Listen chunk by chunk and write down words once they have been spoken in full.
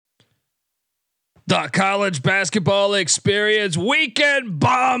The college basketball experience weekend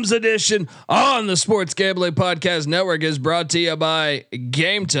bombs edition on the Sports Gambling Podcast Network is brought to you by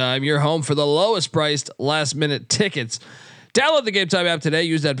Game Time, your home for the lowest priced last minute tickets. Download the Game Time app today.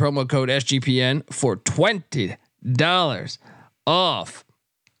 Use that promo code SGPN for $20 off.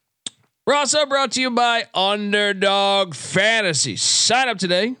 We're also brought to you by Underdog Fantasy. Sign up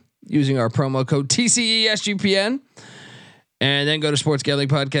today using our promo code TCESGPN. And then go to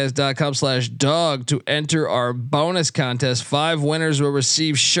sportsgamblingpodcast.com/dog to enter our bonus contest. 5 winners will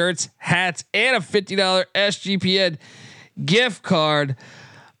receive shirts, hats, and a $50 SGPN gift card.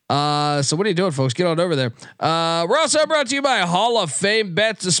 So what are you doing, folks? Get on over there. We're also brought to you by Hall of Fame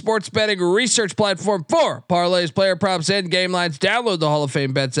Bets, the sports betting research platform for parlays, player props, and game lines. Download the Hall of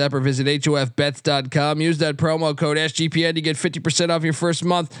Fame Bets app or visit HOFBets.com. Use that promo code SGPN to get 50% off your first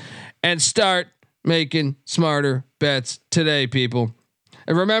month and start making smarter bets today, people.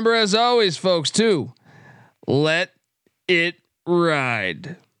 And remember, as always, folks, too, let it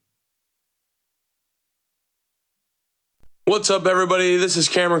ride. What's up, everybody? This is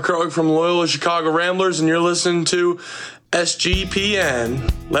Cameron Krog from Loyola Chicago Ramblers, and you're listening to SGPN.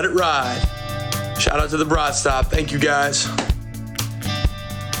 Let it ride. Shout out to the Broad Stop. Thank you, guys.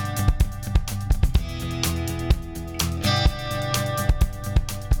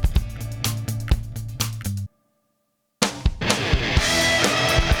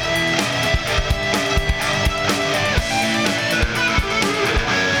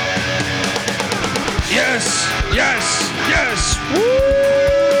 Yes. Woo!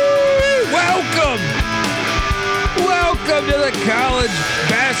 Welcome to the college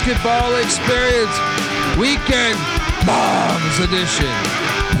basketball experience weekend bombs edition.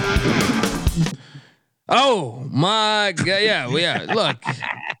 Oh my God. Yeah. Look,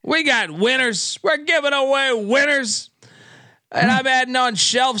 we got winners. We're giving away winners. And I'm adding on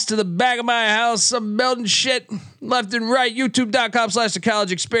shelves to the back of my house. I'm building shit left and right. YouTube.com/the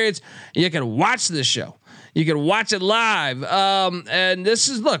college experience. You can watch this show. You can watch it live. And this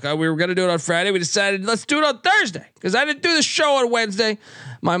is, look, we were going to do it on Friday. We decided let's do it on Thursday because I didn't do the show on Wednesday.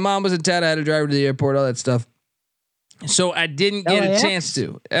 My mom was in town. I had to drive her to the airport, all that stuff. So I didn't get a chance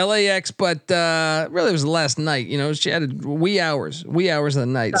to LAX, but really it was last night. You know, she had wee hours of the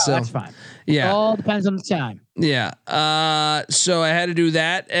night. So that's fine. Yeah. All depends on the time. Yeah. So I had to do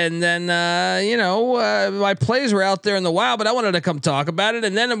that. And then, my plays were out there in the wild, but I wanted to come talk about it.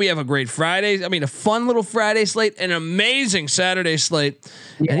 And then we have a great Friday. I mean, a fun little Friday slate, an amazing Saturday slate,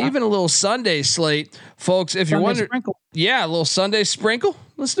 and even a little Sunday slate, folks. If you're wondering, a little Sunday sprinkle.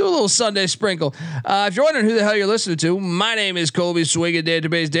 Let's do a little Sunday sprinkle. If you're wondering who the hell you're listening to, my name is Colby Swinging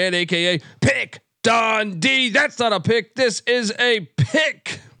Database Dan, aka Pick Dundee. That's not a pick. This is a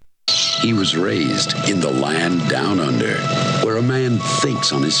pick. He was raised in the land down under, where a man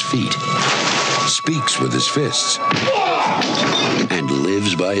thinks on his feet, speaks with his fists, and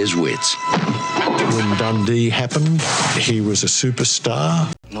lives by his wits. When Dundee happened, he was a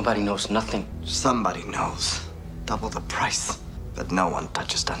superstar. Nobody knows nothing. Somebody knows. Double the price. But no one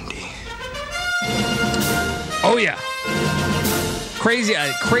touches Dundee. Oh, yeah. Crazy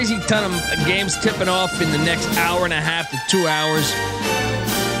ton of games tipping off in the next hour and a half to 2 hours.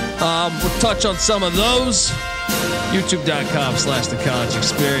 We'll touch on some of those. YouTube.com/the college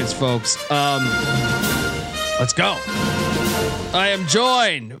experience, folks. Let's go. I am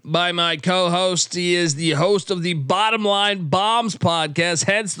joined by my co-host. He is the host of the Bottom Line Bombs podcast,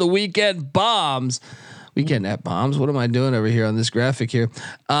 hence the Weekend Bombs. Weekend at Bombs. What am I doing over here on this graphic here?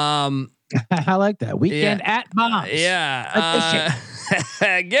 I like that. Weekend at Bombs. Yeah.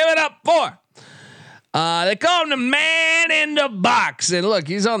 Give it up for. They call him the man in the box. And look,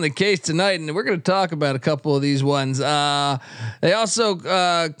 he's on the case tonight, and we're going to talk about a couple of these ones. They also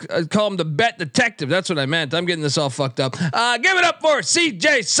call him the bet detective. That's what I meant. I'm getting this all fucked up. Give it up for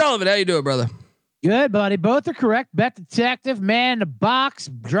CJ Sullivan. How you doing, brother? Good, buddy. Both are correct. Bet detective, man in the box,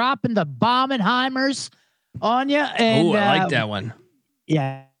 dropping the Bombenheimers on you. And I like that one.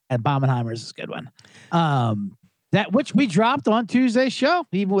 Yeah, Bombenheimers is a good one. That which we dropped on Tuesday's show.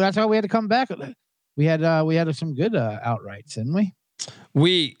 That's how we had to come back. We had some good outrights, didn't we?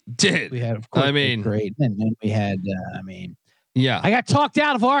 We did. We had, of course, great, and then we had. I got talked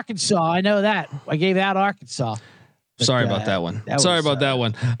out of Arkansas. I know that. I gave out Arkansas. But, sorry about that one. Sorry about that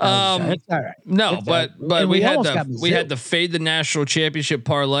one. It's all right. No, but we had the fade the national championship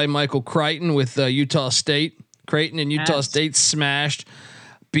parlay. Michael Creighton with Utah State. Creighton and Utah State smashed.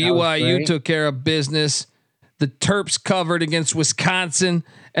 BYU took care of business. The Terps covered against Wisconsin.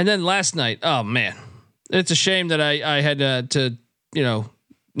 And then last night, oh man, it's a shame that I had to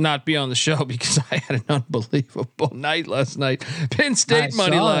not be on the show because I had an unbelievable night last night. Penn State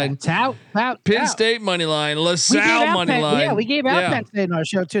money line. Penn State money line. LaSalle money line. Yeah, we gave out Penn State on our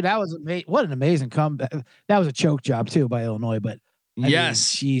show too. That was amazing. What an amazing comeback. That was a choke job too by Illinois, but I mean,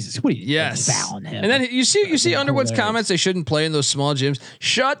 Jesus, what are you fouling him? And then you see Underwood's comments. They shouldn't play in those small gyms.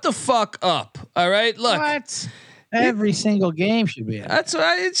 Shut the fuck up. All right, look. What? Every single game should be. That's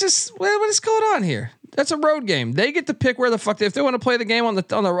right. It's just what is going on here? That's a road game. They get to pick where the fuck if they want to play the game on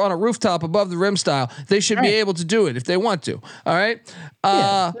a rooftop above the rim style. They should be able to do it if they want to. All right.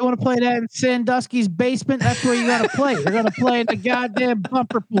 If they want to play that in Sandusky's basement. That's where you got to play. You're gonna play in the goddamn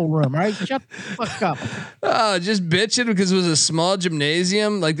bumper pool room. All right. Shut the fuck up. Just bitching because it was a small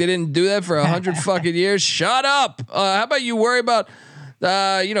gymnasium. Like they didn't do that for 100 fucking years. Shut up. How about you worry about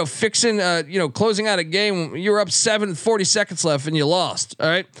fixing, closing out a game. You were up 40 seconds left and you lost. All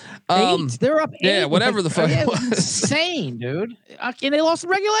right. They're up 8. Yeah, whatever the fuck it was. Insane, dude. And they lost the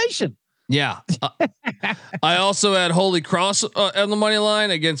regulation. Yeah. I also had Holy Cross on the money line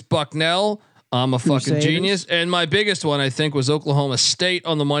against Bucknell. I'm a fucking genius. And my biggest one, I think, was Oklahoma State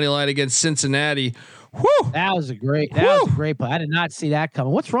on the money line against Cincinnati. Whew. That was a great play. I did not see that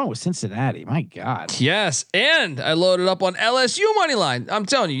coming. What's wrong with Cincinnati? My God. Yes. And I loaded up on LSU money line. I'm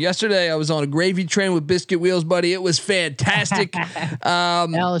telling you, yesterday I was on a gravy train with biscuit wheels, buddy. It was fantastic.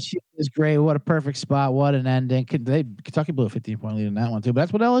 LSU is great. What a perfect spot. What an ending. Kentucky blew a 15-point lead in that one too, but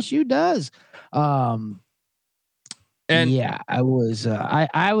that's what LSU does. And yeah, I was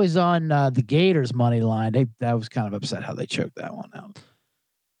on the Gators money line. I was kind of upset how they choked that one out.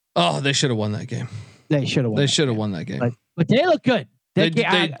 Oh, they should have won that game. They should have won that game. But they look good. They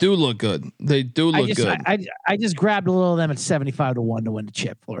do look good. They do look good. I just grabbed a little of them at 75-1 to win the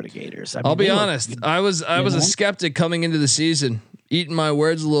chip, Florida Gators. I'll be honest. I was a skeptic coming into the season, eating my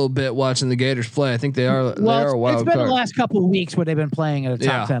words a little bit, watching the Gators play. I think they are a wild card. It's been the last couple of weeks where they've been playing at a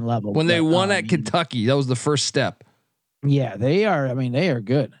top 10 level. When they won at Kentucky, that was the first step. Yeah, they are. I mean, they are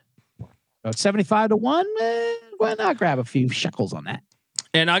good. 75-1. Why not grab a few shekels on that?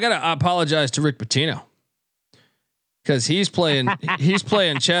 And I gotta apologize to Rick Pitino because he's playing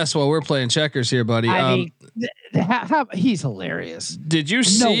chess while we're playing checkers here, buddy. I mean, he's hilarious. Did you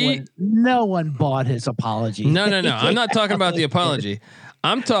see? No one bought his apology. No. I'm not talking about the apology.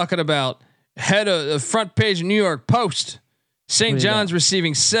 I'm talking about head of the front page of New York Post. St. John's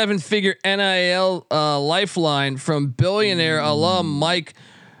receiving 7-figure NIL lifeline from billionaire alum Mike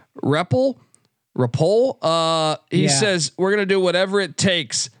Rapol. He says we're gonna do whatever it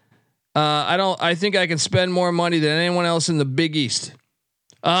takes. I think I can spend more money than anyone else in the Big East.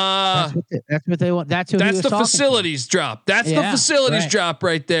 That's what they want. That's the facilities drop. That's the facilities drop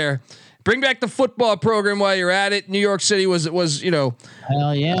right there. Bring back the football program while you're at it. New York City was hell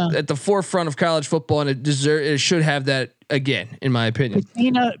yeah at the forefront of college football, and it should have that again, in my opinion.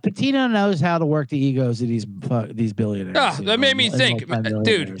 Pitino knows how to work the egos of these billionaires. That made me think,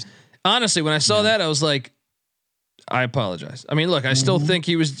 dude. Honestly, when I saw that, I was like, I apologize. I mean, look, I still think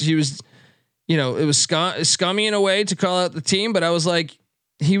he was, it was scummy in a way to call out the team, but I was like,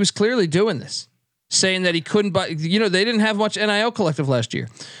 he was clearly doing this, saying that he couldn't buy, they didn't have much NIL collective last year.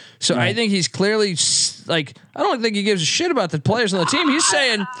 So I think he's clearly like, I don't think he gives a shit about the players on the team. He's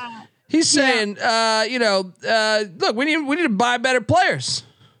saying, look, we need to buy better players.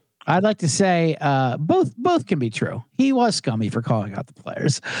 I'd like to say both can be true. He was scummy for calling out the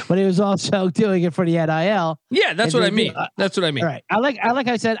players, but he was also doing it for the NIL. Yeah, that's what I mean. That's what I mean. All right. I like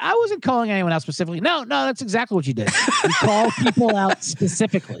I said, I wasn't calling anyone out specifically. No, that's exactly what you did. You called people out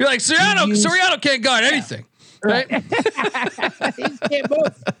specifically. You're like, Soriano can't guard anything. Right? He can't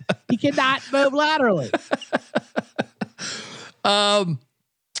move. He cannot move laterally.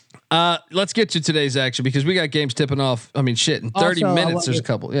 Let's get to today's action because we got games tipping off. I mean, shit, in 30 minutes, there's a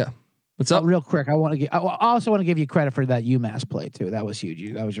couple. Yeah. What's up? Real quick. I also want to give you credit for that UMass play too. That was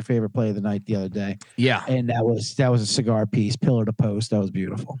huge. That was your favorite play of the night the other day. Yeah. And that was a cigar piece, pillar to post. That was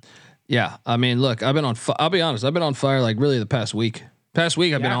beautiful. Yeah. I mean, look, I'll be honest. I've been on fire like really the past week. I've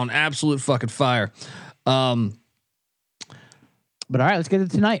been on absolute fucking fire. But all right, let's get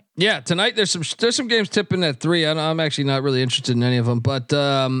it tonight. Yeah, tonight there's some games tipping at 3. I'm actually not really interested in any of them, but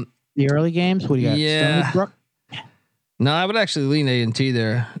the early games. What do you got? Yeah. Stony Brook? No, I would actually lean A&T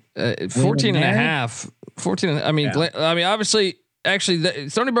there. 14.5. 14. I mean, obviously, actually,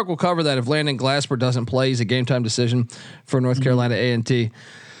 Stony Brook will cover that if Landon Glasper doesn't play. He's a game time decision for North Carolina A&T.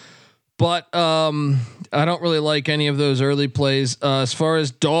 But I don't really like any of those early plays. As far as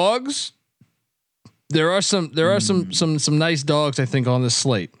dogs, there are some nice dogs I think on this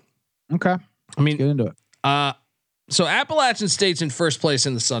slate. Okay, I mean, let's get into it. So Appalachian State's in first place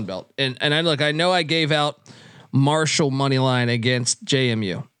in the Sun Belt, and I know I gave out Marshall money line against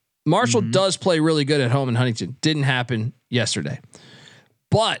JMU. Marshall does play really good at home in Huntington. Didn't happen yesterday,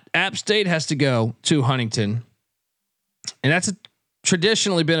 but App State has to go to Huntington, and that's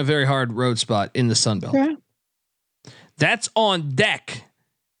traditionally been a very hard road spot in the Sun Belt. Okay. That's on deck,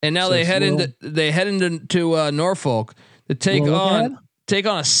 and now they head into Norfolk to take on a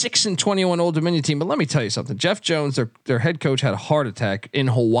 6-21 Old Dominion team. But let me tell you something: Jeff Jones, their head coach, had a heart attack in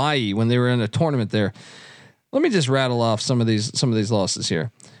Hawaii when they were in a tournament there. Let me just rattle off some of these losses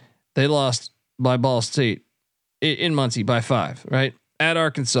here. They lost by Ball State in Muncie by 5, right? At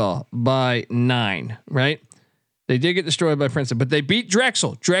Arkansas by 9, right? They did get destroyed by Princeton, but they beat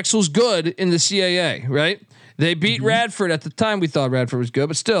Drexel. Drexel's good in the CAA, right? They beat Radford. At the time we thought Radford was good,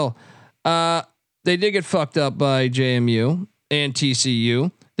 but still, they did get fucked up by JMU and TCU.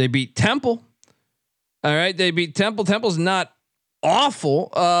 They beat Temple. All right. They beat Temple. Temple's not awful.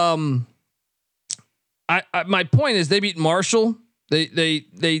 My point is they beat Marshall. They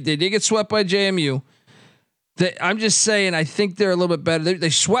did get swept by JMU. I'm just saying, I think they're a little bit better.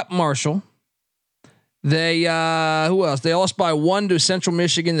 They swept Marshall. They who else? They lost by 1 to Central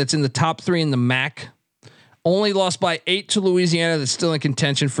Michigan, that's in the top 3 in the MAC. Only lost by 8 to Louisiana, that's still in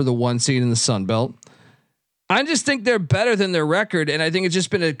contention for the 1 seed in the Sun Belt. I just think they're better than their record, and I think it's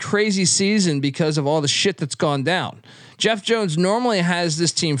just been a crazy season because of all the shit that's gone down. Jeff Jones normally has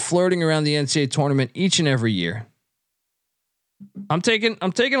this team flirting around the NCAA tournament each and every year. I'm taking a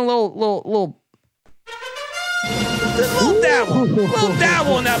little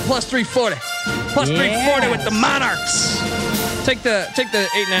dabble in that plus 340. Plus 340 with the Monarchs. Take the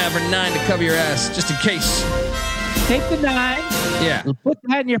 8.5 or 9 to cover your ass just in case. Take the 9. Yeah. Put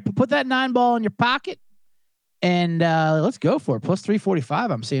that 9 ball in your pocket. And let's go for it. Plus 345.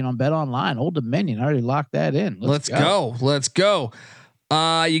 I'm seeing on Bet Online. Old Dominion. I already locked that in. Let's go.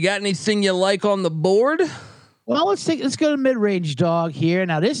 You got anything you like on the board? Well, let's go to mid-range dog here.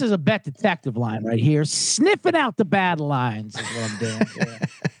 Now, this is a Bet Detective line right here. Sniffing out the bad lines is what I'm doing here.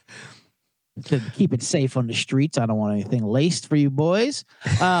 To keep it safe on the streets. I don't want anything laced for you boys.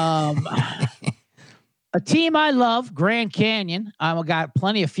 A team I love, Grand Canyon. I've got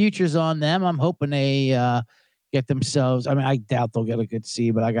plenty of futures on them. I'm hoping they get themselves. I mean, I doubt they'll get a good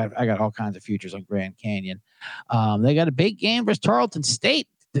seed, but I got all kinds of futures on Grand Canyon. They got a big game versus Tarleton State,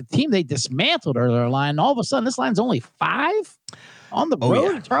 the team they dismantled earlier line. All of a sudden, this line's only 5 on the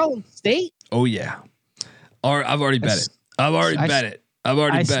road at Tarleton State. Oh yeah. I've already bet it.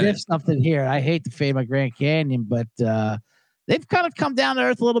 I sniffed something here. I hate to fade my Grand Canyon, but they've kind of come down to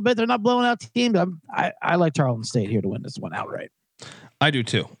earth a little bit. They're not blowing out teams. I like Tarleton State here to win this one outright. I do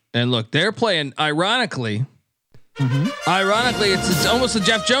too. And look, they're playing ironically. Ironically, it's almost a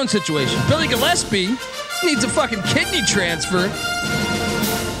Jeff Jones situation. Billy Gillespie needs a fucking kidney transfer.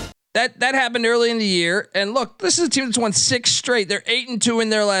 That happened early in the year. And look, this is a team that's won 6 straight. They're 8-2 in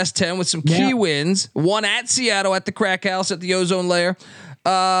their last 10 with some key wins. One at Seattle at the Crack House at the Ozone Layer.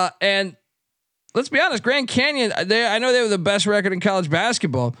 And let's be honest, Grand Canyon, I know they were the best record in college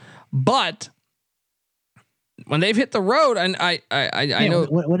basketball, but when they've hit the road, and I know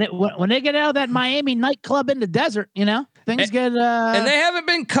when they get out of that Miami nightclub in the desert, things get and they haven't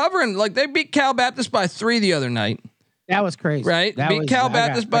been covering. Like, they beat Cal Baptist by 3 the other night. That was crazy, right? Beat Cal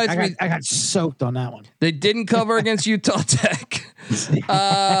Baptist by 3. I got soaked on that one. They didn't cover against Utah Tech.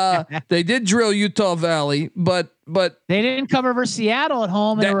 They did drill Utah Valley, but they didn't cover versus Seattle at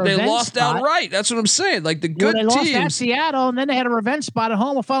home. They lost outright. That's what I'm saying. Like, the good teams, lost at Seattle, and then they had a revenge spot at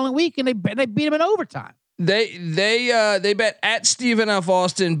home the following week, and they beat them in overtime. They bet at Stephen F.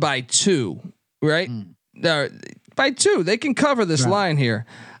 Austin by 2, right? By 2, they can cover this line here.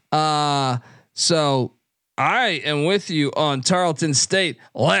 So I am with you on Tarleton State.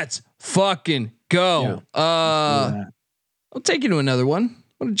 Let's fucking go. I'll take you to another one.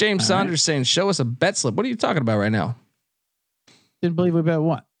 What did James Saunders saying? Show us a bet slip. What are you talking about right now? Didn't believe we bet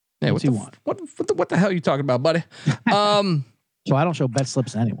what? Yeah, what the hell are you talking about, buddy? So I don't show bet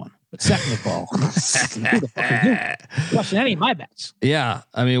slips to anyone. But second of all, who the fuck are you? Question any of my bets. Yeah,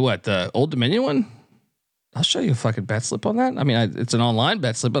 I mean, what, the Old Dominion one? I'll show you a fucking bet slip on that. I mean, it's an online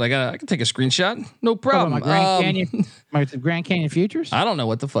bet slip, but I can take a screenshot. No problem. My Grand Canyon futures. I don't know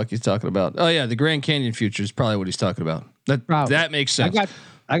what the fuck he's talking about. Oh yeah, the Grand Canyon futures is probably what he's talking about. That makes sense.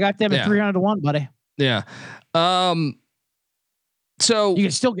 I got them at 300 to 1, buddy. Yeah. So you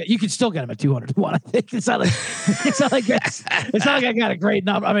can still get them at 200 to 1. I think it's not like I got a great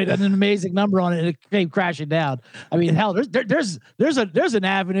number. I mean, an amazing number on it. It came crashing down. I mean, hell, there's an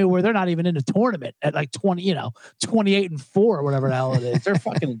avenue where they're not even in the tournament at like 28-4 or whatever the hell it is. They're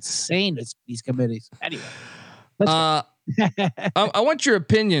fucking insane. These committees. Anyway, I want your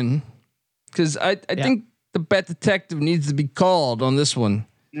opinion because I think the bet detective needs to be called on this one.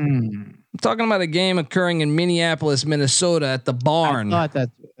 I'm talking about a game occurring in Minneapolis, Minnesota, at the barn. I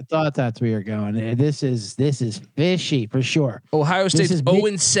thought that's where you're going. This is fishy for sure. Ohio State's is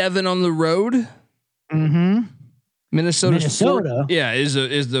 0-7 on the road. Mm-hmm. Minnesota, is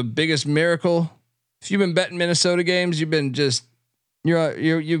the biggest miracle. If you've been betting Minnesota games, you've been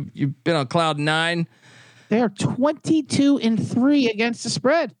you've been on cloud 9. They're 22-3 against the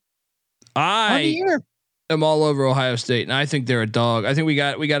spread. On the year. I'm all over Ohio State, and I think they're a dog. I think we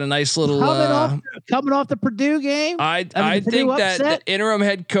got a nice little coming off the Purdue game. I think that the interim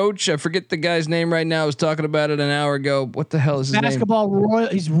head coach, I forget the guy's name right now, was talking about it an hour ago. What the hell is his name?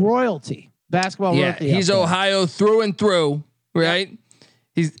 He's royalty. Basketball royalty. He's Ohio through and through, right?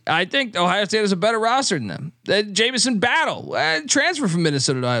 I think Ohio State has a better roster than them. Jamison Battle, transfer from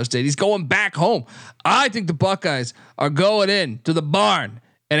Minnesota to Ohio State. He's going back home. I think the Buckeyes are going in to the barn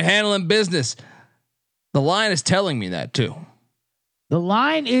and handling business. The line is telling me that too. The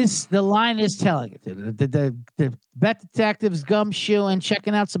line is telling it. The bet detectives gumshoeing,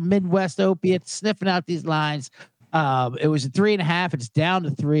 checking out some Midwest opiates, sniffing out these lines. It was a 3.5. It's down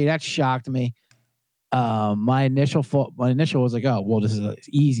to 3. That shocked me. My initial was like, oh, well, this is an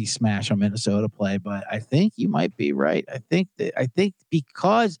easy smash on Minnesota play, but I think you might be right. I think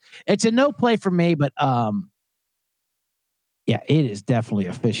because it's a no play for me, but yeah, it is definitely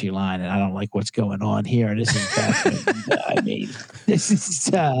a fishy line, and I don't like what's going on here. This is I mean, this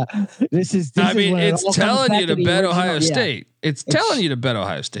is. I mean, it's telling you to bet Ohio State. It's telling you to bet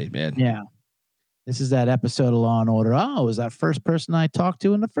Ohio State, man. Yeah. This is that episode of Law and Order. Oh, it was that first person I talked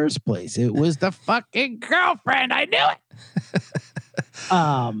to in the first place. It was the fucking girlfriend. I knew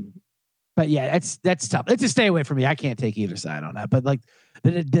it. But yeah, that's tough. It's a stay away from me. I can't take either side on that. But like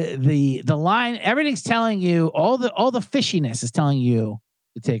the line, everything's telling you, all the fishiness is telling you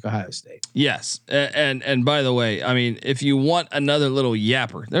to take Ohio State. Yes, and by the way, I mean, if you want another little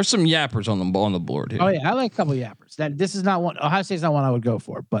yapper, there's some yappers on the board here. Oh yeah, I like a couple yappers. This is not one. Ohio State's not one I would go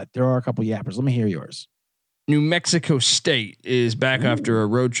for, but there are a couple yappers. Let me hear yours. New Mexico State is back after a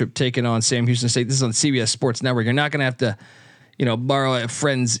road trip taking on Sam Houston State. This is on CBS Sports Network. You're not going to have to, borrow a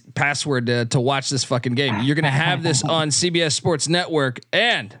friend's password to watch this fucking game. You're going to have this on CBS Sports Network.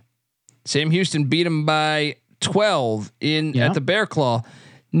 And Sam Houston beat them by 12 at the Bear Claw.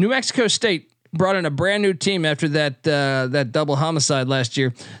 New Mexico State brought in a brand new team after that double homicide last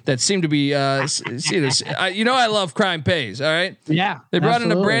year that seemed to be see this. I love crime pays. All right. Yeah. They brought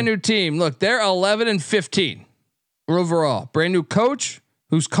in a brand new team. Look, they're 11-15 overall. Brand new coach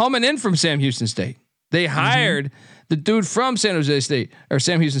who's coming in from Sam Houston State. They hired the dude from San Jose State or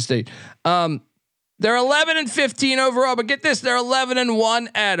Sam Houston State. They're 11-15 overall, but get this, they're 11-1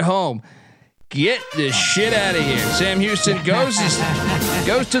 at home. Get this shit out of here. Sam Houston goes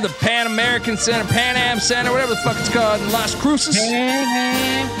to the Pan American Center, Pan Am Center, whatever the fuck it's called, in Las Cruces.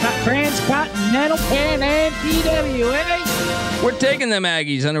 Transcontinental Pan Am PWA. We're taking them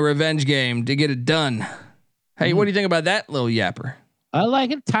Aggies on a revenge game to get it done. Hey, what do you think about that little yapper? I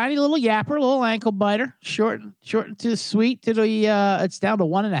like it. Tiny little yapper, little ankle biter. Short to sweet to the. It's down to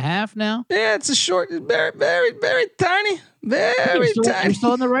 1.5 now. Yeah, it's a short, very, very, very tiny, very tiny. You're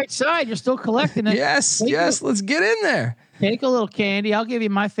still on the right side. You're still collecting it. Yes. Let's get in there. Take a little candy. I'll give you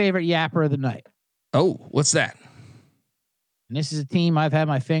my favorite yapper of the night. Oh, what's that? And this is a team I've had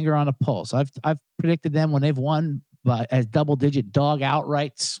my finger on a pulse. I've predicted them when they've won as double-digit dog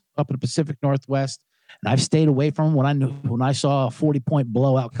outrights up in the Pacific Northwest. And I've stayed away from them when I saw a 40-point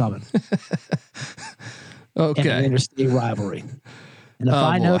blowout coming. Okay. In an interstate rivalry. And if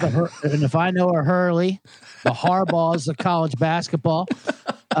I know a Hurley, the Harbaughs of college basketball.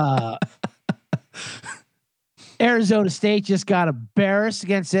 Arizona State just got embarrassed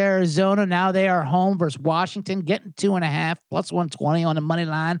against Arizona. Now they are home versus Washington, getting 2.5 plus 120 on the money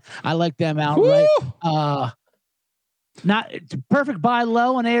line. I like them outright. Not perfect buy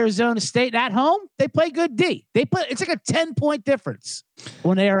low in Arizona State at home. They play good D. It's like a 10-point difference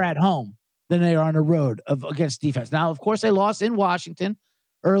when they are at home than they are on the road against defense. Now, of course, they lost in Washington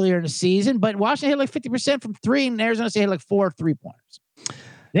earlier in the season, but Washington hit like 50% from 3, and Arizona State hit like 4 3-pointers.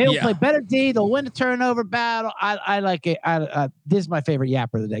 They'll play better D. They'll win the turnover battle. I like it. This is my favorite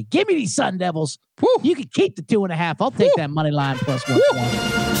yapper of the day. Give me these Sun Devils. Woo. You can keep the 2.5. I'll take that money line plus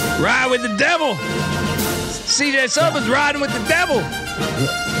 120. Ride with the devil. CJ Subbins riding with the devil.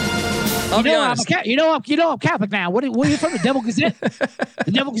 I'll be honest. I'm Catholic now. What are you from? The Devil Gazette?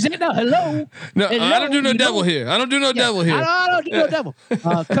 The Devil Gazette? No, hello. No, hello. I don't do no devil here. I don't do no devil here. I don't do no devil.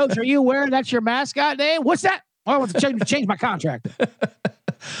 Coach, are you aware that's your mascot name? What's that? I want to change my contract.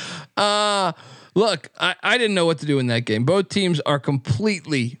 Look, I didn't know what to do in that game. Both teams are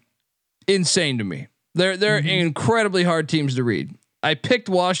completely insane to me. They're incredibly hard teams to read. I picked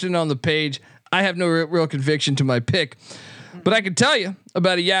Washington on the page. I have no real conviction to my pick, but I can tell you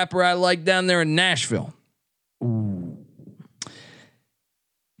about a yapper I like down there in Nashville.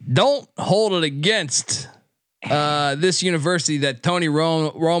 Don't hold it against this university that Tony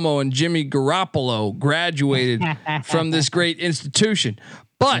Romo and Jimmy Garoppolo graduated from this great institution.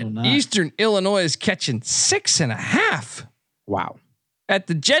 But Eastern Illinois is catching 6.5. Wow. At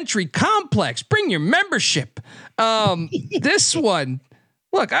the Gentry Complex. Bring your membership. This one,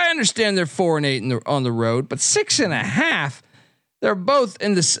 look, I understand they're 4-8 on the road, but 6.5. They're both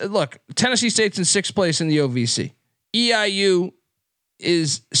in this. Look, Tennessee State's in 6th place in the OVC. EIU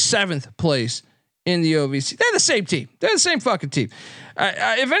is 7th place in the OVC. They're the same team. They're the same fucking team.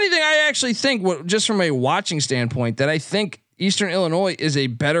 If anything, I actually think, just from a watching standpoint, that I think Eastern Illinois is a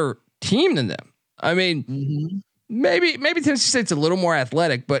better team than them. I mean, maybe Tennessee State's a little more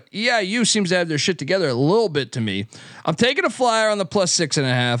athletic, but EIU seems to have their shit together a little bit to me. I'm taking a flyer on the plus 6.5.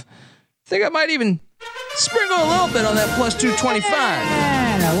 I think I might even sprinkle a little bit on that plus 225.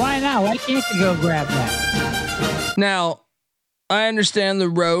 Yeah, why not? Why can't you go grab that? Now, I understand the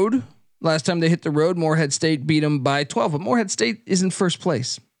road. Last time they hit the road, Morehead State beat them by 12, but Morehead State is in first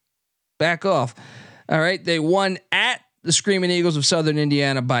place. Back off. All right. They won at the Screaming Eagles of Southern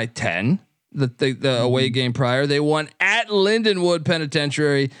Indiana by 10. The away game prior. They won at Lindenwood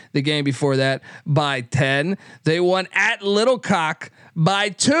Penitentiary the game before that by 10. They won at Littlecock by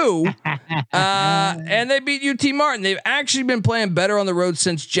 2. And they beat UT Martin. They've actually been playing better on the road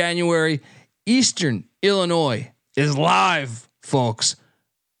since January. Eastern Illinois is live, folks.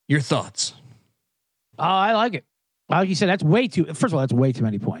 Your thoughts? Oh, I like it. Like you said, that's way too. First of all, that's way too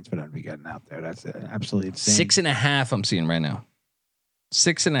many points for them to be getting out there. That's absolutely insane. 6.5. I'm seeing right now.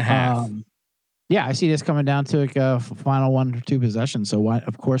 6.5. Yeah, I see this coming down to like a final 1 or 2 possessions. So why,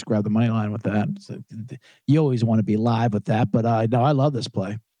 of course, grab the money line with that. So you always want to be live with that, but no, I love this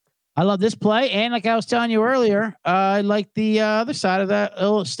play. I love this play, and like I was telling you earlier, I like the other side of that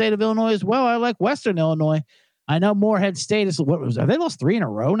state of Illinois as well. I like Western Illinois. I know Morehead State is have they lost 3 in a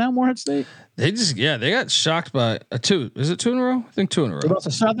row now? Morehead State? They got shocked by a 2. Is it 2 in a row? I think 2 in a row. They lost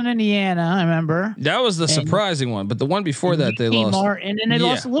to Southern Indiana. I remember that was the surprising one, but the one before that they lost. And then they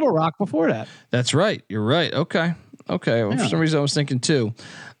lost to Little Rock before that. That's right. You're right. Okay. Well, for some reason I was thinking 2.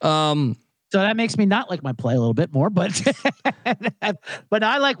 So that makes me not like my play a little bit more, but but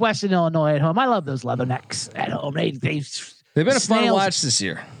I like Western Illinois at home. I love those Leathernecks at home. They've been a fun watch this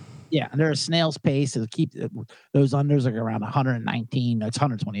year. Yeah, and they're a snail's pace to keep those unders like around 119. It's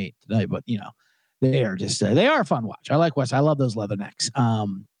 128 today, but they are just they are a fun watch. I like West. I love those Leathernecks.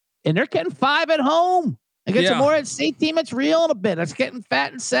 And they're getting 5 at home against a Morehead State team that's reeling a bit. That's getting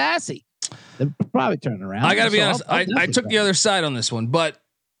fat and sassy. They're probably turning around. I got to be honest. I took the other side on this one, but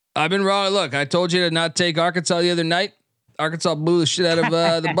I've been wrong. Look, I told you to not take Arkansas the other night. Arkansas blew the shit out of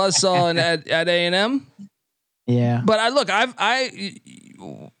the buzzsaw at A&M. Yeah, but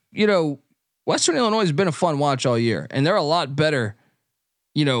Western Illinois has been a fun watch all year, and they're a lot better.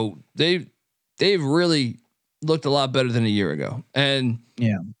 They've really looked a lot better than a year ago. And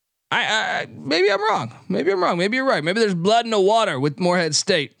I maybe I'm wrong. Maybe you're right. Maybe there's blood in the water with Morehead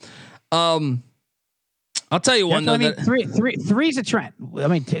State. I'll tell you one though. Three's a trend. I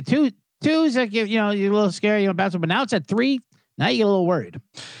mean, two's like you're a little scary, bounce, but now it's at 3. Now you get a little worried.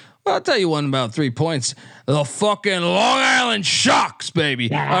 Well, I'll tell you one about 3 points. The fucking Long Island Sharks,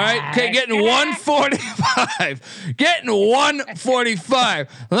 baby. All right. Okay, getting 145. Getting 145.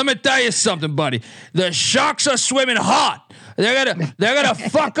 Let me tell you something, buddy. The Sharks are swimming hot. They're gonna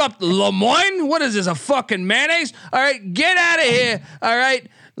fuck up Lemoyne. What is this? A fucking mayonnaise? All right, get out of here. All right.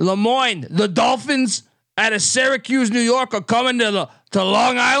 Lemoyne, the Dolphins out of Syracuse, New York, are coming to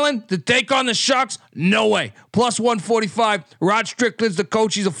Long Island to take on the Sharks? No way. Plus 145. Rod Strickland's the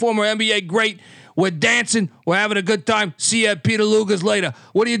coach. He's a former NBA great. We're dancing. We're having a good time. See you at Peter Luger's later.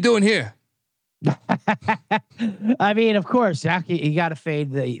 What are you doing here? I mean, of course, you got to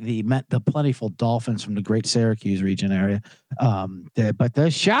fade the plentiful Dolphins from the great Syracuse region area. But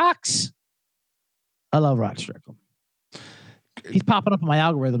the Sharks, I love Rod Strickland. He's popping up in my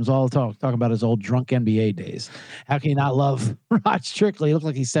algorithms all the time, talking about his old drunk NBA days. How can you not love Rod Strickland? He looks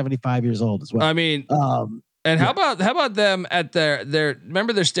like he's 75 years old as well. I mean, and how about them at their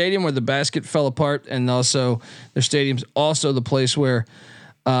remember their stadium where the basket fell apart, and also their stadium's also the place where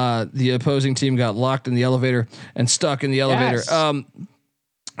the opposing team got locked in the elevator and stuck in the elevator. Yes.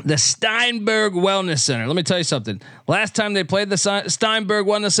 The Steinberg Wellness Center. Let me tell you something. Last time they played the Steinberg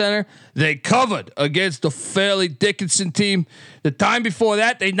Wellness Center, they covered against the Fairleigh Dickinson team. The time before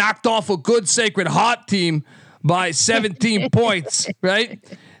that, they knocked off a good Sacred Heart team by 17 points, right?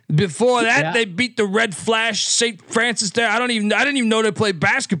 Before that, Yeah. they beat the Red Flash, St. Francis there. I didn't even know they played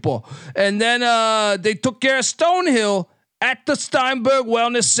basketball. And then they took care of Stonehill at the Steinberg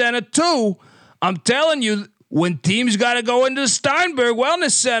Wellness Center too. I'm telling you, when teams got to go into the Steinberg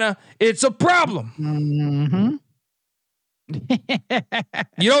Wellness Center, it's a problem. Mm-hmm.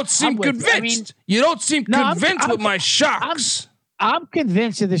 You don't seem with you. convinced. I mean- You don't seem No, convinced with my Sharks. I'm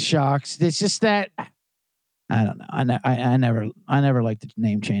convinced of the Sharks. It's just that I don't know. I never liked the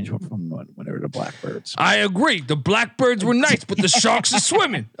name change from whenever the Blackbirds. I agree. The Blackbirds were nice, but the Sharks are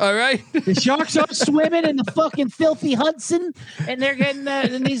swimming. All right. The Sharks are swimming in the fucking filthy Hudson, and they're getting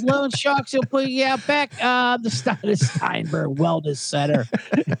and these lone sharks will put you out back. The Steinberg Wellness Center.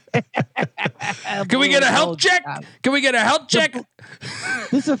 Can we get a health check? Can we get a health check?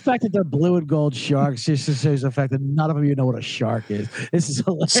 This is the fact that they're blue and gold sharks. This is the fact that none of them even know what a shark is. This is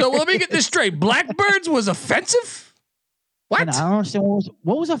hilarious. So let me get this straight. Blackbirds was offensive? What? And I don't understand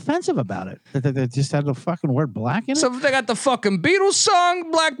what was offensive about it. That they just had the fucking word black in it. So they got the fucking Beatles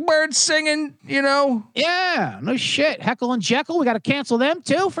song, Blackbird singing, you know. Yeah, no shit. Heckle and Jekyll, we got to cancel them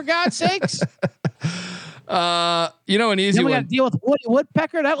too, for God's sakes. You know an easy Then we got one. to deal with Woody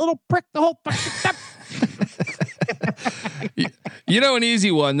Woodpecker, that little prick, the whole fucking. You know an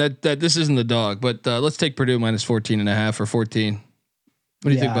easy one that this isn't the dog, but let's take Purdue minus 14.5 or 14. What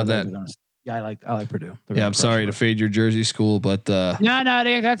do you think about that? Yeah, I like Purdue. Yeah, I'm sorry to fade your Jersey school, but No,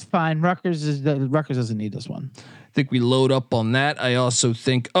 that's fine. Rutgers doesn't need this one. I think we load up on that. I also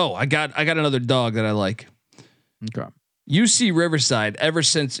think, I got another dog that I like. Okay. UC Riverside. Ever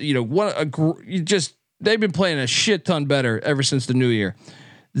since they've been playing a shit ton better ever since the new year.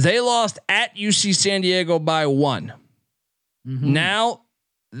 They lost at UC San Diego by 1. Mm-hmm. Now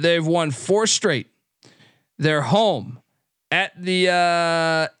they've won 4 straight. They're home at the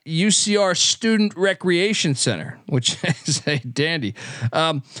UCR Student Recreation Center, which is a dandy.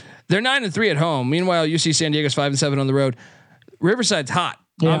 They're 9-3 at home. Meanwhile, UC San Diego's 5-7 on the road. Riverside's hot.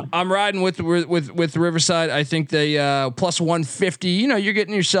 Yeah. I'm riding with Riverside. I think they plus 150. You know, you're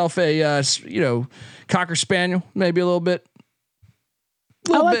getting yourself a Cocker Spaniel, maybe a little bit.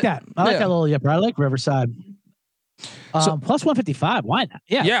 I like bit. that. I like Yeah. that little yipper. I like Riverside. Plus 155. Why not?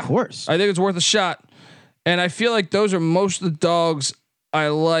 Yeah, of course. I think it's worth a shot. And I feel like those are most of the dogs I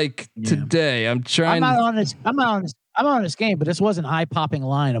like today. I'm trying. I'm not on this game, but this was an eye-popping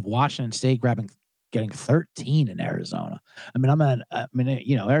line of Washington State getting 13 in Arizona.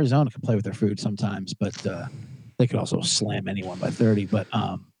 Arizona can play with their food sometimes, but they could also slam anyone by 30. But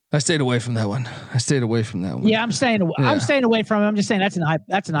I stayed away from that one. yeah, I'm staying away from it. I'm just saying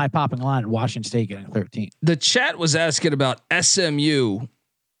that's an eye-popping line. Washington State getting 13. The chat was asking about SMU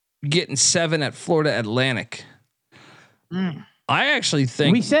getting 7 at Florida Atlantic. I actually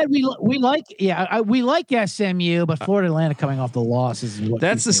think We said we like SMU, but Florida Atlantic coming off the loss is what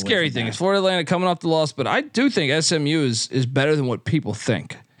that's the keeps me away scary from thing. that. It's Florida Atlantic coming off the loss, but I do think SMU is better than what people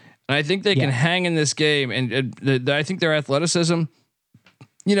think, and I think they can hang in this game. And I think their athleticism.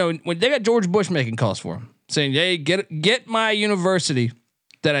 You know, when they got George Bush making calls for him, saying, "Hey, get my university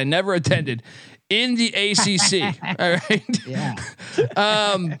that I never attended in the ACC." All right. Yeah.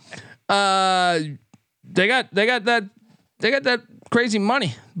 They got that crazy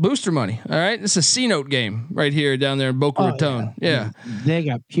money, booster money. All right, this is a C-note game right here down there in Boca Raton. Yeah. They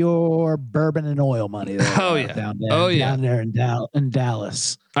got pure bourbon and oil money there. Oh, yeah. Down there. Oh, yeah. Down there in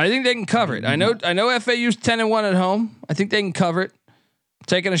Dallas. I think they can cover it. I know FAU's 10-1 at home. I think they can cover it.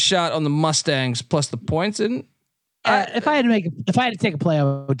 Taking a shot on the Mustangs plus the points, and If I had to take a play, I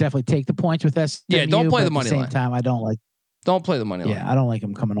would definitely take the points with SMU. Yeah, don't play but the at money same line. time, I don't like. don't play the money line. Yeah, I don't like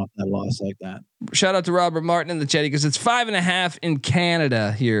them coming off that loss like that. Shout out to Robert Martin in the chat because it's 5.5 in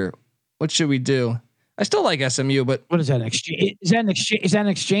Canada here. What should we do? I still like SMU, but What is that? Is that an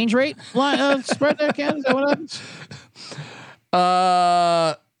exchange rate line, spread there, Ken? Is that what happens?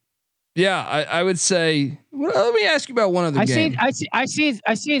 yeah, I would say. Well, let me ask you about one other game. I see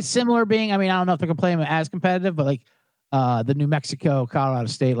it similar being. I mean, I don't know if they're gonna play them as competitive, but like the New Mexico Colorado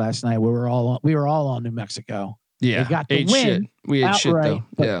State last night, we were all on New Mexico. Yeah, They got the ate win shit. We ate shit outright,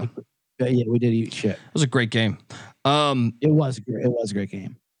 though. but- Yeah, Yeah, we did eat shit. it was a great game. It was a great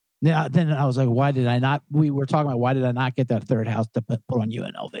game. Yeah, then I was like, why did I not? We were talking about why did I not get that third house to put on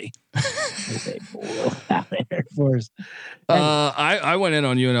UNLV? They blew out there for us. I went in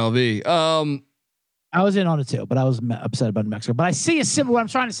on UNLV. I was in on it too, but I was upset about New Mexico. But I see a similar. What I'm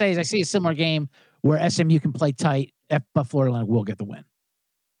trying to say is, I see a similar game where SMU can play tight, but Florida Atlantic will get the win.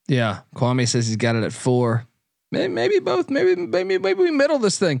 Yeah, Kwame says he's got it at 4. Maybe both. Maybe we middle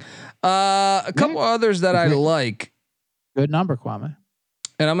this thing. A couple others that I like, Good number, Kwame.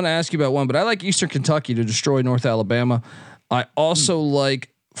 and I'm going to ask you about one. But I like Eastern Kentucky to destroy North Alabama. I also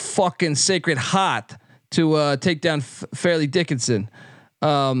like fucking Sacred Hot to take down Fairleigh Dickinson.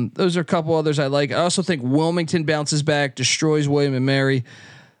 Those are a couple others I like. I also think Wilmington bounces back, destroys William and Mary.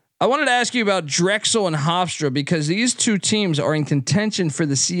 I wanted to ask you about Drexel and Hofstra because these two teams are in contention for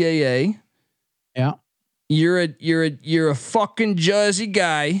the CAA. Yeah. You're a fucking Jersey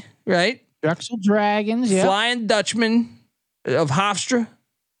guy, right? Drexel Dragons, yeah. Flying Dutchman of Hofstra.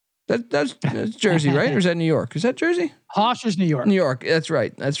 That's Jersey, right? Or is that New York? Is that Jersey? Hofstra's New York. New York. That's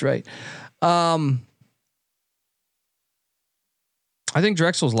right. That's right. I think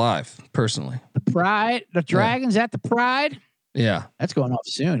Drexel's live, personally. The Pride, the Dragons at the Pride. Yeah. That's going off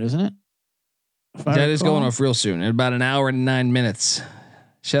soon, isn't it? That is going off real soon. In about an hour and 9 minutes.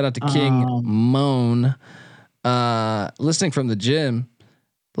 Shout out to King Moan. Listening from the gym.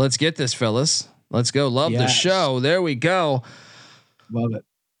 Let's get this, fellas. Let's go. Love the show. There we go. Love it.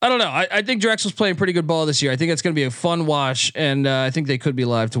 I don't know. I think Drexel's playing pretty good ball this year. I think it's going to be a fun watch, and I think they could be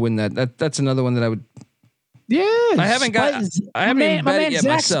live to win that. That's another one that I would. Yeah, I haven't even bet it yet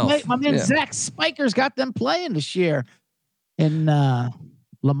myself. My man Zach Spiker's got them playing this year, and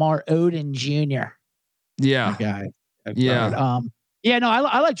Lamar Odin Jr. Yeah, that guy. Yeah. Yeah. No,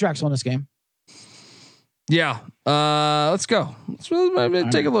 I like Drexel in this game. Yeah. Let's go. Let's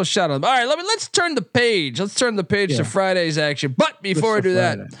take a little shot on them. All right, let's turn the page. Let's turn the page to Friday's action. But before I do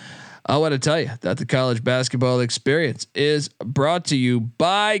that, I want to tell you that the college basketball experience is brought to you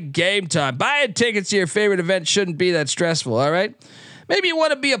by Game Time. Buying tickets to your favorite event shouldn't be that stressful. All right. Maybe you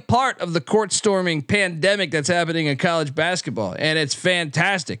want to be a part of the court storming pandemic that's happening in college basketball, and it's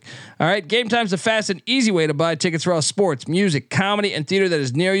fantastic. All right, Game Time's the fast and easy way to buy tickets for all sports, music, comedy, and theater that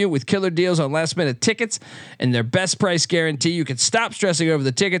is near you with killer deals on last-minute tickets and their best price guarantee. You can stop stressing over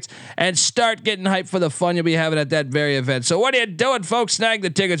the tickets and start getting hyped for the fun you'll be having at that very event. So what are you doing, folks? Snag the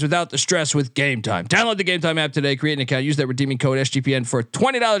tickets without the stress with Game Time. Download the Game Time app today, create an account, use that redeeming code SGPN for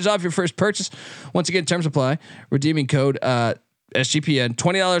 $20 off your first purchase. Once again, terms apply. Redeeming code SGPN,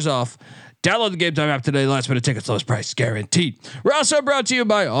 $20 off. Download the Game Time app today. Last minute tickets, lowest price guaranteed. We're also brought to you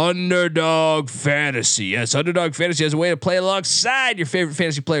by Underdog Fantasy. Yes, Underdog Fantasy has a way to play alongside your favorite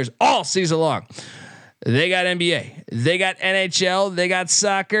fantasy players all season long. They got NBA, they got NHL, they got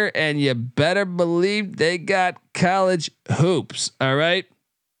soccer, and you better believe they got college hoops. All right.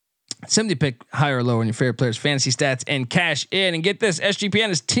 Simply pick higher or lower on your favorite players' fantasy stats and cash in. And get this, SGPN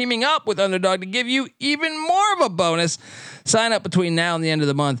is teaming up with Underdog to give you even more of a bonus. Sign up between now and the end of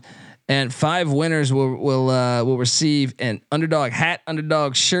the month, and 5 winners will receive an Underdog hat,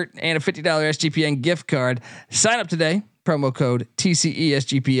 Underdog shirt, and a $50 SGPN gift card. Sign up today. Promo code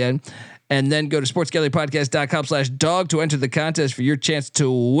TCESGPN. And then go to sportsgallerypodcast.com/dog to enter the contest for your chance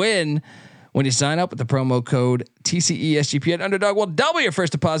to win. When you sign up with the promo code TCESGPN, Underdog will double your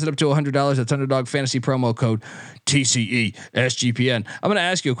first deposit up to $100. That's Underdog Fantasy promo code TCESGPN. I'm going to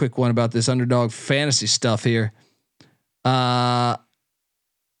ask you a quick one about this Underdog Fantasy stuff here. Oh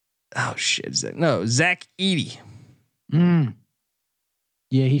shit! Zach Edey.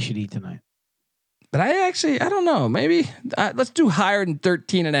 Yeah, he should eat tonight. But I don't know. Maybe let's do higher than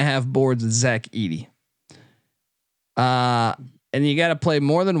 13.5 boards with Zach Edey. And you got to play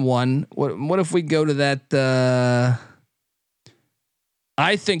more than one. What if we go to that?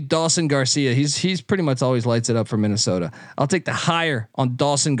 I think Dawson Garcia. He's pretty much always lights it up for Minnesota. I'll take the higher on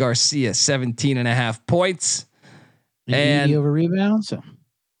Dawson Garcia, 17.5 points. And Edey over rebounds.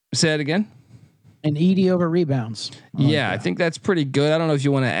 Say it again. And Edey over rebounds. I think that's pretty good. I don't know if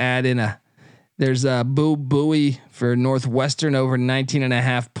you want to add in there's a Boo Buie for Northwestern over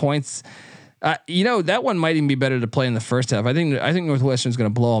 19.5 points. That one might even be better to play in the first half. I think Northwestern's going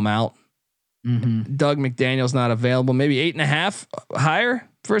to blow them out. Mm-hmm. Doug McDaniel's not available. Maybe 8.5 higher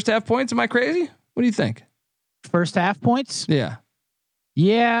first half points. Am I crazy? What do you think? First half points? Yeah.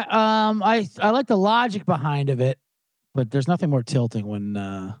 Yeah. I like the logic behind of it, but there's nothing more tilting when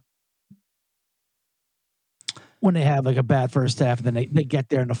they have like a bad first half and then they get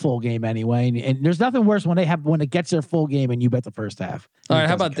there in the full game anyway. And there's nothing worse when it gets their full game and you bet the first half. All right.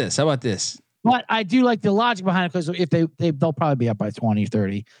 How about this? But I do like the logic behind it because if they'll probably be up by 20,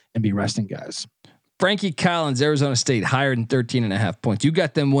 30 and be resting guys. Frankie Collins, Arizona State, higher than 13.5 points. You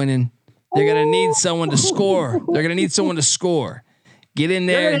got them winning. They're going to need someone to score. Get in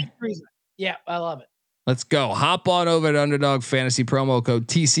there. Yeah, I love it. Let's go. Hop on over to Underdog Fantasy promo code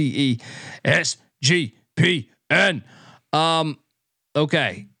TCESGPN.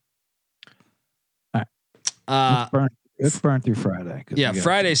 Okay. All right. Let's burn through Friday. Yeah,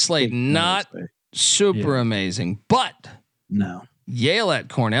 Friday slate not super amazing, but no. Yale at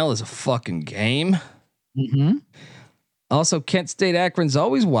Cornell is a fucking game. Mm-hmm. Also, Kent State Akron's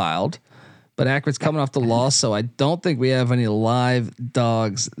always wild, but Akron's coming off the loss, so I don't think we have any live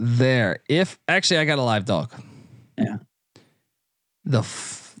dogs there. If actually, I got a live dog. Yeah. The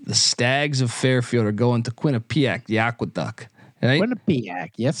Stags of Fairfield are going to Quinnipiac, the Aqueduct. Right?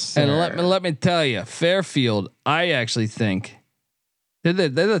 Quinnipiac, yes, sir. And let me tell you, Fairfield, I actually think they're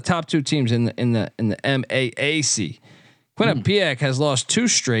the top two teams in the MAAC. Quinnipiac has lost 2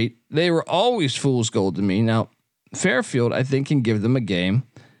 straight. They were always fool's gold to me. Now, Fairfield, I think, can give them a game.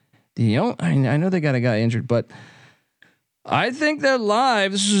 I know they got a guy injured, but I think they're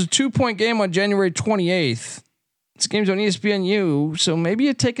live. This is a 2-point game on January 28th. This game's on ESPNU, so maybe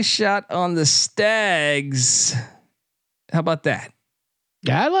you take a shot on the Stags. How about that?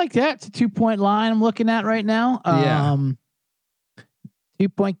 Yeah, I like that. It's a 2-point line I'm looking at right now.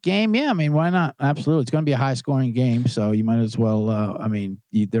 2-point game. Yeah, I mean, why not? Absolutely. It's going to be a high scoring game, so you might as well.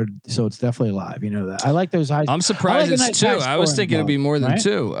 So it's definitely live. You know that. I like those high. I'm surprised it's 2. I was thinking it'd be more than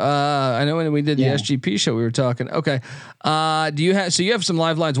 2. I know when we did the SGP show, we were talking. Okay. You have some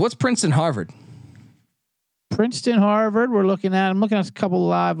live lines. What's Princeton Harvard? Princeton Harvard. I'm looking at a couple of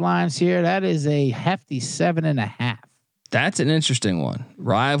live lines here. That is a hefty 7.5. That's an interesting one.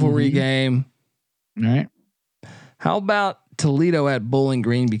 Rivalry game. All right. How about Toledo at Bowling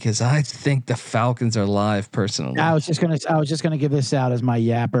Green? Because I think the Falcons are live personally. I was just gonna give this out as my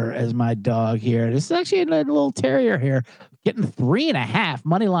yapper, as my dog here. This is actually a little terrier here, getting 3.5.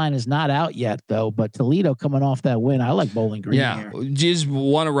 Money line is not out yet though, but Toledo coming off that win. I like Bowling Green. Yeah, here. You just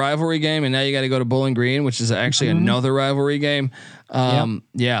won a rivalry game, and now you got to go to Bowling Green, which is actually another rivalry game.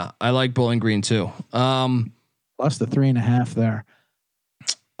 Yeah, I like Bowling Green too. Plus the 3.5 there.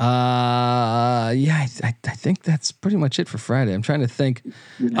 I think that's pretty much it for Friday. I'm trying to think.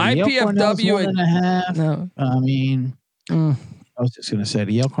 IPFW 1.5. No. I mean, I was just gonna say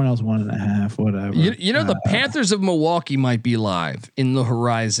the Yale Cornell's 1.5. Whatever. You know, the Panthers of Milwaukee might be live in the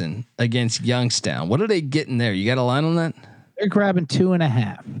horizon against Youngstown. What are they getting there? You got a line on that? They're grabbing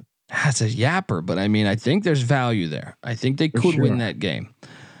 2.5. That's a yapper, but I mean, I think there's value there. I think they could win that game.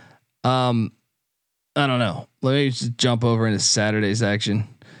 I don't know. Let me just jump over into Saturday's action.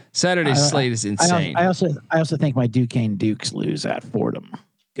 Saturday's slate is insane. I also think my Duquesne Dukes lose at Fordham.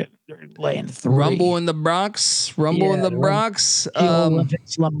 They're laying 3. Rumble in the Bronx.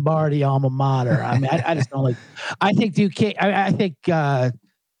 Olympics Lombardi alma mater. I mean, I just don't like. I think Duquesne. I think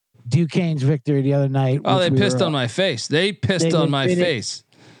Duquesne's victory the other night. Oh, they pissed on my face. They pissed on my face.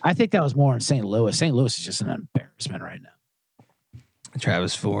 I think that was more in St. Louis. St. Louis is just an embarrassment right now.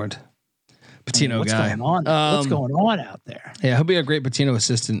 Travis Ford. Patino what's guy. Going on? What's going on out there? Yeah, he'll be a great Patino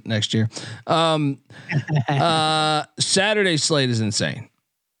assistant next year. Saturday slate is insane.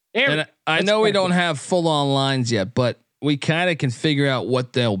 And I know we don't have full on lines yet, but we kind of can figure out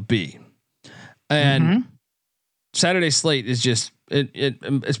what they'll be. And Saturday slate is just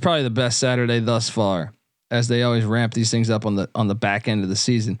it's probably the best Saturday thus far, as they always ramp these things up on the back end of the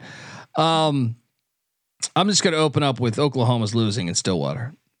season. I'm just going to open up with Oklahoma's losing in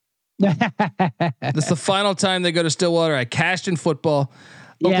Stillwater. That's the final time they go to Stillwater. I cashed in football.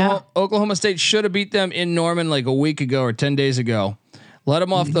 Oklahoma State should have beat them in Norman like a week ago or 10 days ago. Let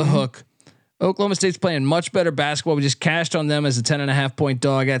them off the hook. Oklahoma State's playing much better basketball. We just cashed on them as a 10.5 point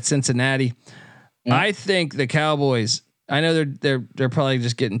dog at Cincinnati. Yeah. I think the Cowboys, I know they're probably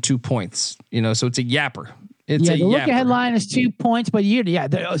just getting 2 points, so it's a yapper. The look ahead line is 2 points, but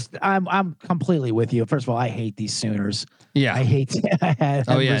I'm completely with you. First of all, I hate these Sooners. Yeah, I hate.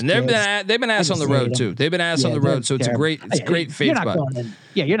 And they've been ass on the road too. They've been ass on the road, so it's a great fade spot.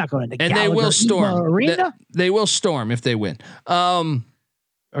 You're not going into and Gallagher they will storm. Arena. They will storm if they win.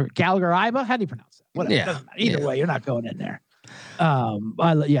 Or Gallagher Iba. How do you pronounce that? Whatever. Either way, you're not going in there. I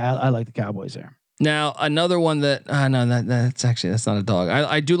like the Cowboys there. Now another one that that's not a dog.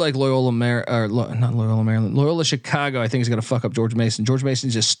 I do like Loyola Maryland. Loyola Chicago. I think is going to fuck up George Mason. George Mason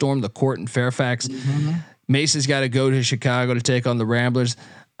just stormed the court in Fairfax. Mason's got to go to Chicago to take on the Ramblers.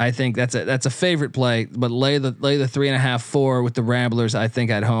 I think that's a favorite play, but lay the 3.5, 4 with the Ramblers. I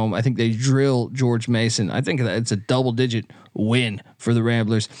think at home. I think they drill George Mason. I think that it's a double-digit win for the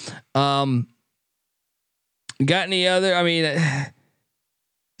Ramblers. Got any other? I mean.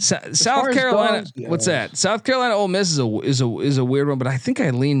 South Carolina, what's that? South Carolina, Ole Miss is a weird one, but I think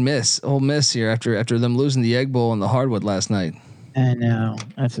I lean Ole Miss here after them losing the Egg Bowl and the hardwood last night. I know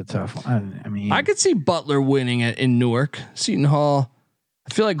that's a tough one. I mean, I could see Butler winning it in Newark, Seton Hall.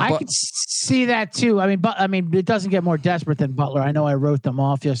 I feel like I could see that too. I mean, it doesn't get more desperate than Butler. I know I wrote them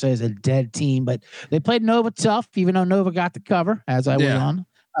off yesterday as a dead team, but they played Nova tough, even though Nova got the cover as I went on.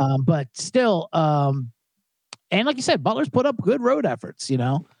 But still. And like you said, Butler's put up good road efforts,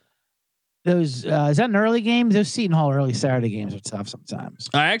 those is that an early game? Those Seton Hall early Saturday games are tough sometimes.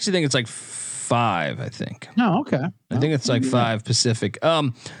 I actually think it's like 5. I think. No, okay. I think it's like 5 Pacific.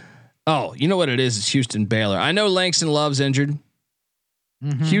 Oh, you know what it is? It's Houston Baylor. I know Langston Love's injured.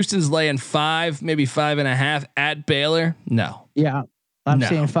 Mhm. Houston's laying 5, maybe 5.5 at Baylor. No. Yeah, I'm No.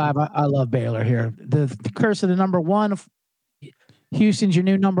 saying 5. I love Baylor here. The curse of the number one. Houston's your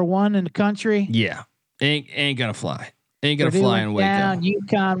new number one in the country. Yeah. Ain't gonna fly. Ain't gonna Purdue fly went in Waco. down,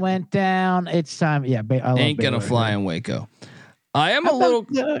 UConn went down. It's time. Yeah, I love Ain't gonna Baylor fly here. in Waco. I am How a little.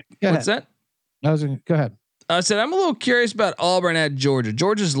 about, go What's ahead. that? Go ahead. I said I'm a little curious about Auburn at Georgia.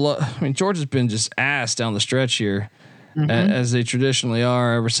 Georgia's been just ass down the stretch here, as they traditionally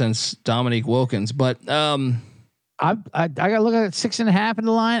are ever since Dominique Wilkins. But I gotta look at 6.5 in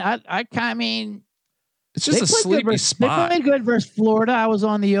the line. I mean, it's just a sleepy spot. They played good versus Florida. I was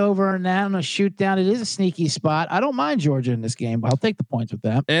on the over and now on a shoot down. It is a sneaky spot. I don't mind Georgia in this game, but I'll take the points with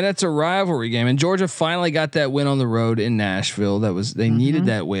that. And it's a rivalry game. And Georgia finally got that win on the road in Nashville. They needed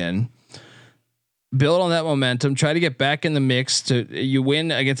that win. Build on that momentum. Try to get back in the mix. You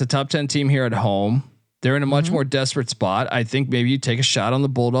win against a top 10 team here at home. They're in a much more desperate spot. I think maybe you take a shot on the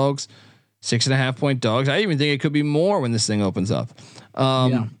Bulldogs, 6.5 point dogs. I even think it could be more when this thing opens up.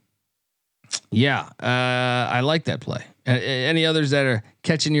 I like that play. Any others that are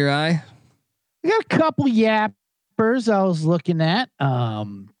catching your eye? I got a couple yappers I was looking at.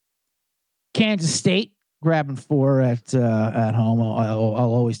 Kansas State grabbing 4 at home. I'll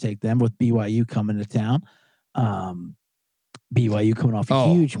always take them with BYU coming to town. BYU coming off a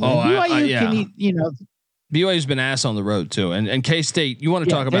huge win. BYU BYU's been ass on the road too, and K State. You want to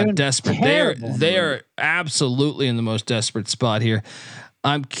talk about desperate? They are absolutely in the most desperate spot here.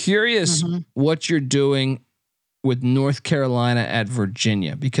 I'm curious what you're doing with North Carolina at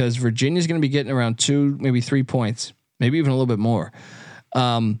Virginia, because Virginia's going to be getting around 2, maybe 3 points, maybe even a little bit more.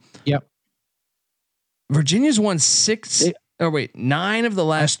 Yep. Virginia's won 9 of the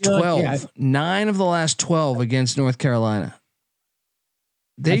last 12. 9 of the last 12 against North Carolina.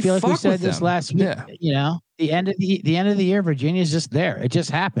 They I feel like we said this them. last week. Yeah. You know, the end of the year, Virginia's just there. It just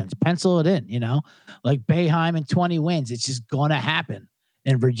happens. Pencil it in. You know, like Boeheim and 20 wins. It's just gonna happen.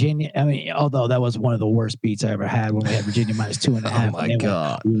 And Virginia, I mean, although that was one of the worst beats I ever had when we had Virginia minus 2.5. Oh my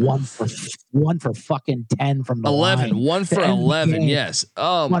God. 1 for fucking 10 from the 11. line. 1 for 11. Yes.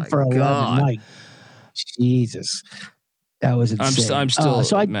 Oh my 1 for 11. God. Mike. Jesus, that was insane. I'm still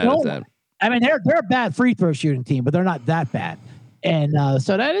so mad at that. I mean, they're a bad free throw shooting team, but they're not that bad. And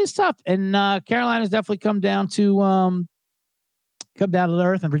so that is tough. And Carolina's definitely come down to the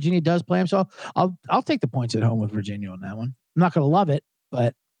earth, and Virginia does play them. So I'll take the points at home with Virginia on that one. I'm not going to love it,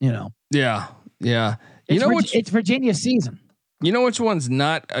 but you know. Yeah. It's Virginia season. You know which one's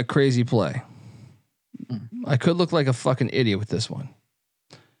not a crazy play? I could look like a fucking idiot with this one.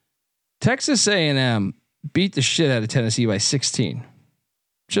 Texas A&M beat the shit out of Tennessee by 16.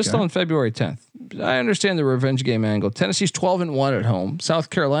 Just on February 10th. I understand the revenge game angle. Tennessee's 12-1 at home. South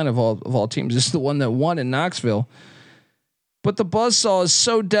Carolina of all teams is the one that won in Knoxville. But the buzzsaw is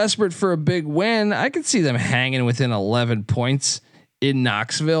so desperate for a big win. I could see them hanging within 11 points in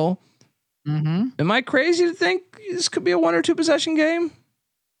Knoxville. Am I crazy to think this could be a 1 or 2 possession game?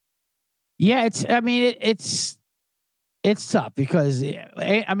 Yeah, it's tough because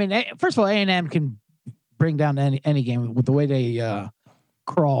first of all, A&M can bring down any game with the way they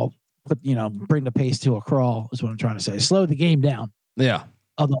crawl, bring the pace to a crawl is what I'm trying to say. Slow the game down. Yeah.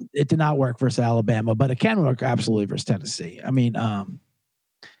 Although it did not work versus Alabama, but it can work absolutely versus Tennessee. I mean,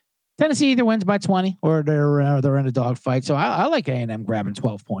 Tennessee either wins by 20 or they're in a dogfight. So I like A&M grabbing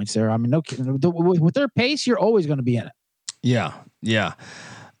 12 points there. I mean, no kidding. With their pace, you're always going to be in it. Yeah.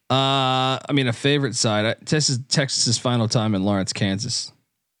 I mean, a favorite side. This is Texas's final time in Lawrence, Kansas.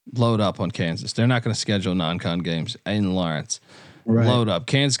 Load up on Kansas. They're not going to schedule non-con games in Lawrence. Right. Load up.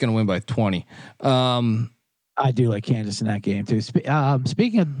 Kansas going to win by 20. I do like Kansas in that game too.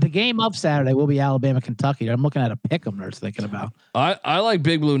 Speaking of the game of Saturday, will be Alabama, Kentucky. I'm looking at a pick 'em. There's thinking about. I like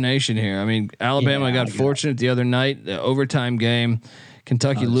Big Blue Nation here. I mean, Alabama got fortunate the other night, the overtime game.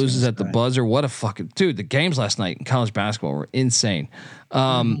 Kentucky loses at the buzzer. What a fucking dude! The games last night in college basketball were insane.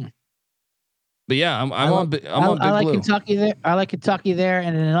 But yeah, I'm on Big Blue. Kentucky there. I like Kentucky there,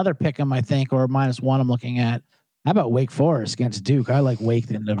 and then another pick 'em, I think, or -1. I'm looking at. How about Wake Forest against Duke? I like Wake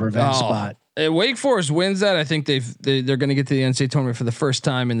in the revenge spot. Wake Forest wins that. I think they're going to get to the NCAA tournament for the first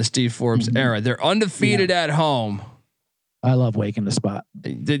time in the Steve Forbes era. They're undefeated at home. I love Wake in the spot.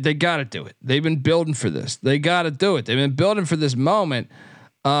 They got to do it. They've been building for this. They got to do it. They've been building for this moment.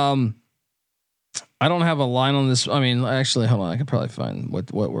 I don't have a line on this. I mean, actually, hold on. I can probably find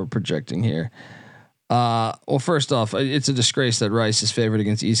what we're projecting here. Well, first off, it's a disgrace that Rice is favored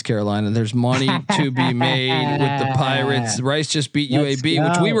against East Carolina. There's money to be made with the Pirates. Rice just beat UAB,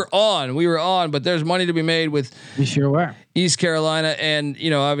 which we were on, but there's money to be made with You sure were. East Carolina, and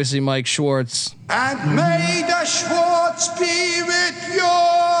obviously Mike Schwartz. And may the Schwartz be with you.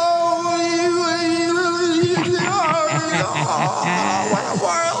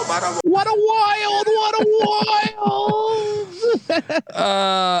 What a wild.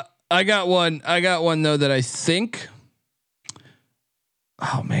 I got one though that I think.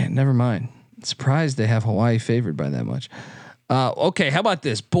 Oh man, never mind. Surprised they have Hawaii favored by that much. Okay, how about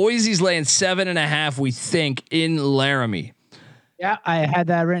this? Boise's laying 7.5. We think in Laramie. Yeah, I had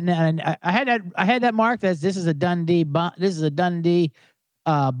that written, and I had that marked as this is a Dundee. This is a Dundee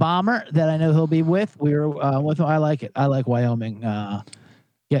bomber that I know he'll be with. We were with. I like it. I like Wyoming.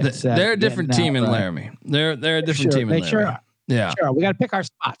 They're a different team in Laramie. They're a different team in Laramie. Sure are. Yeah, sure. We got to pick our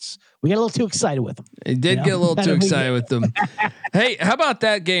spots. We got a little too excited with them. It did get a little too excited with them. Hey, how about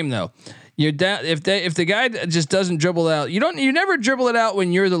that game though? You're down if the guy just doesn't dribble it out. You never dribble it out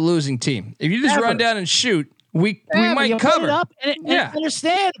when you're the losing team. If you just run down and shoot, we might cover. Put it up and it's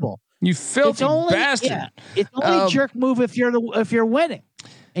understandable. You filthy bastard. Yeah, it's only a jerk move if you're winning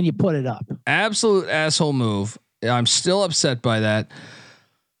and you put it up. Absolute asshole move. I'm still upset by that.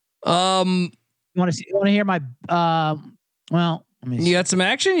 You want to hear my well, let me see. You got some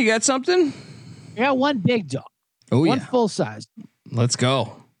action? You got something? I got one big dog. Oh, one full size. Let's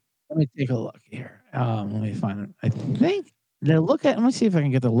go. Let me take a look here. Let me find it. I think let me see if I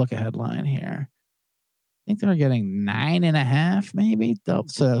can get the look ahead line here. I think they're getting 9.5, maybe.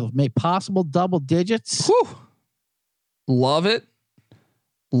 So maybe possible double digits. Whew. Love it.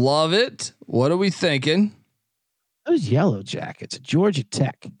 Love it. What are we thinking? Those Yellow Jackets, Georgia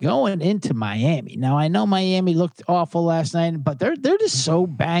Tech, going into Miami. Now I know Miami looked awful last night, but they're just so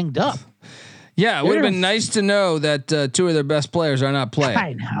banged up. Yeah, it would have been nice to know that two of their best players are not playing.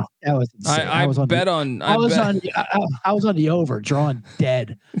 I know that was insane. I was on the over, drawing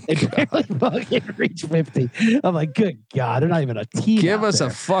dead. They barely fucking reached 50. I'm like, good God, they're not even a team. Give us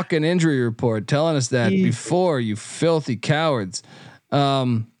a fucking injury report telling us that before, you filthy cowards.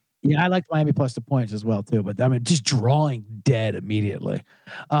 Yeah, I liked Miami plus the points as well too, but I mean, just drawing dead immediately.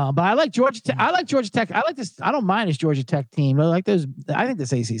 But I like Georgia Tech. I like Georgia Tech. I like this. I don't mind this Georgia Tech team. I like those. I think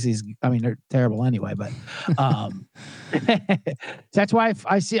this ACC's. I mean, they're terrible anyway, but that's why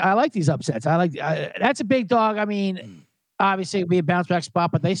I like these upsets. That's a big dog. I mean, obviously it'd be a bounce back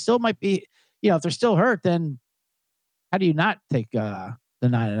spot, but they still might be. If they're still hurt, then how do you not take the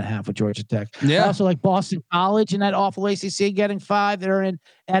 9.5 with Georgia Tech? Yeah. I also like Boston College in that awful ACC getting 5. They're at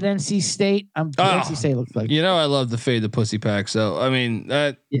NC State. NC State looks like. I love to fade the pussy pack. So I mean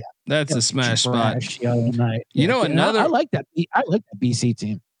that's a smash spot. Night. Another. I like that. I like the BC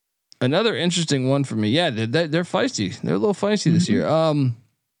team. Another interesting one for me. Yeah, they're feisty. They're a little feisty this year.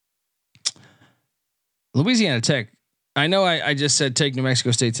 Louisiana Tech. I know I just said take New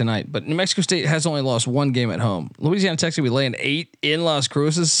Mexico State tonight, but New Mexico State has only lost one game at home. Louisiana Tech's gonna be laying 8 in Las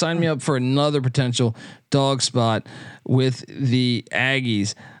Cruces. Sign me up for another potential dog spot with the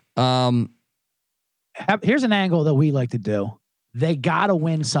Aggies. Here's an angle that we like to do. They gotta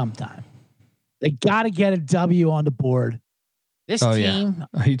win sometime. They gotta get a W on the board. This team.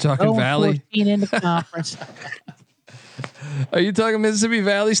 Are you talking Valley? In the conference. Are you talking Mississippi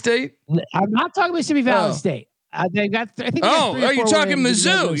Valley State? I'm not talking Mississippi Valley State. They got. I think. You're talking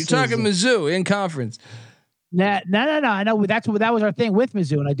Mizzou. You're talking Mizzou in conference. No. I know that was our thing with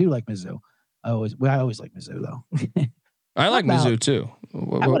Mizzou, and I do like Mizzou. I always like Mizzou though. I like Mizzou too.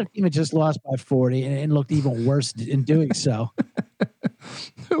 How about a team that just lost by 40 and looked even worse in doing so?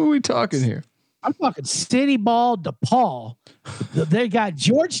 Who are we talking here? I'm talking City Ball DePaul. They got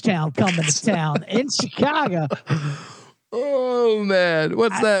Georgetown coming to town in Chicago. Oh man,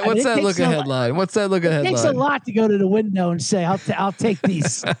 what's that? What's that look ahead line? What's that look ahead line? It takes a lot to go to the window and say, "I'll take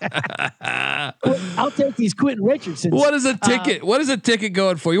these. I'll take these Quentin Richardson." What is a ticket? What is a ticket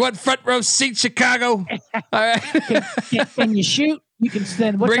going for? You want front row seat, Chicago? All right. Can you shoot? You can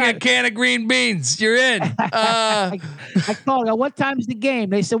send. Bring a can of green beans. You're in. I called. What time is the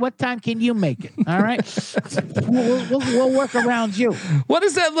game? They said, "What time can you make it?" All right, we'll work around you. What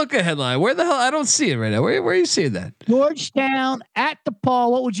is that look ahead line? Where the hell? I don't see it right now. Where are you seeing that? Georgetown at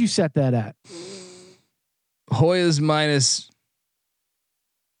DePaul. What would you set that at? Hoyas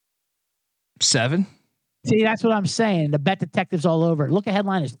 -7. See, that's what I'm saying. The bet detective's all over it. Look ahead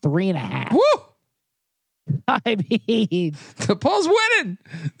line is 3.5. Woo! I mean, DePaul's winning.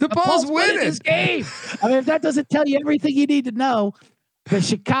 DePaul's winning this game. I mean, if that doesn't tell you everything you need to know, The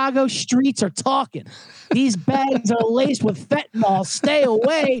Chicago streets are talking. These bags are laced with fentanyl. Stay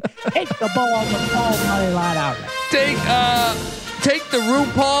away. Take the ball on the ball money line outright. Take the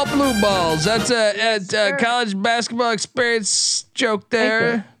RuPaul Blue Balls. That's a college basketball experience joke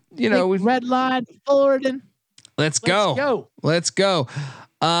there. Take red line, Fullerton. Let's go. Let's go.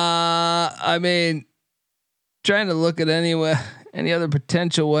 I mean, trying to look at any other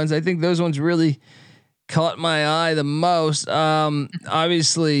potential ones. I think those ones really caught my eye the most.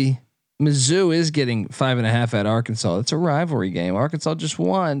 Obviously, Mizzou is getting 5.5 at Arkansas. It's a rivalry game. Arkansas just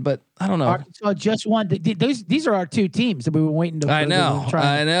won, but I don't know. Arkansas just won. These are our two teams that we were waiting to. I know.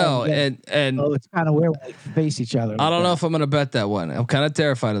 And it's kind of weird when they face each other. I don't know if I'm going to bet that one. I'm kind of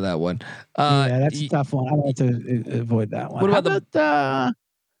terrified of that one. Yeah, that's a tough one. I like to avoid that one. What about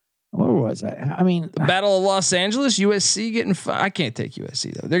where was I? I mean, the Battle of Los Angeles, USC getting 5. I can't take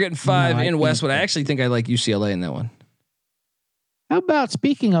USC though. They're getting 5 in Westwood. I actually think I like UCLA in that one. How about,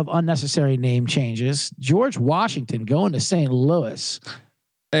 speaking of unnecessary name changes, George Washington going to St. Louis?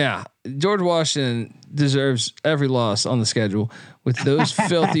 Yeah, George Washington deserves every loss on the schedule with those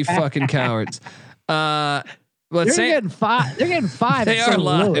filthy fucking cowards. They're getting 5. They're getting 5. They are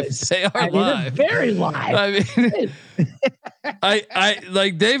live. Louis. They are live. They're very live. I mean, I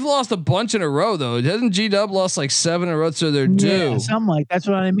like they've lost a bunch in a row though. Hasn't G-Dub lost like 7 in a row? So they're due. Yeah, something like that's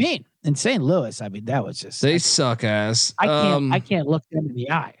what I mean. In St. Louis, I mean, that was just they suck ass. I can't look them in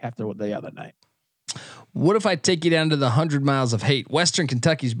the eye after the other night. What if I take you down to the 100 miles of hate? Western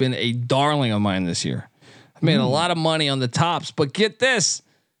Kentucky's been a darling of mine this year. I made a lot of money on the tops, but get this.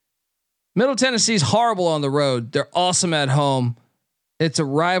 Middle Tennessee's horrible on the road. They're awesome at home. It's a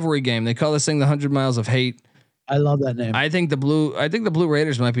rivalry game. They call this thing the 100 miles of hate. I love that name. I think the Blue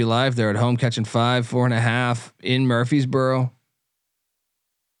Raiders might be live there at home, catching 5, 4.5 in Murfreesboro.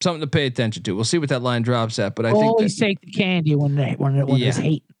 Something to pay attention to. We'll see what that line drops at, but I think always take the candy when there's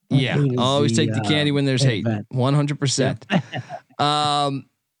hate. Yeah, always take the candy when there's hate. 100%. I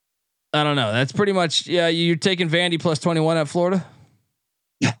don't know. That's pretty much. Yeah, you're taking Vandy plus 21 at Florida.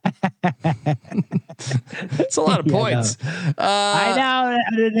 That's a lot of points. No. I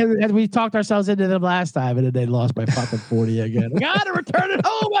know. We talked ourselves into them last time, and then they lost by fucking 40 again. We got to return it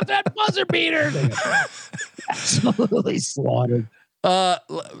home with that buzzer beater. Absolutely slaughtered.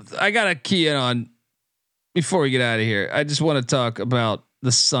 I got to key in on before we get out of here. I just want to talk about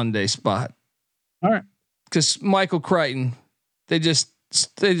the Sunday spot. All right, because Michael Crichton, they just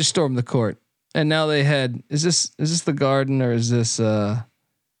stormed the court, and now they had is this the Garden or is this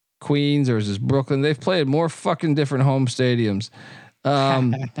Queens or is this Brooklyn? They've played more fucking different home stadiums.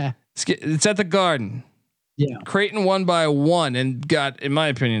 It's at the Garden. Yeah, Creighton won by 1 and got, in my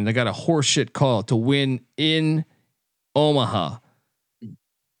opinion, they got a horseshit call to win in Omaha.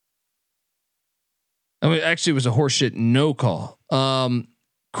 I mean, actually, it was a horseshit no call.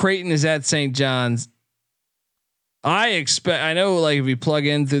 Creighton is at St. John's. I know, like if you plug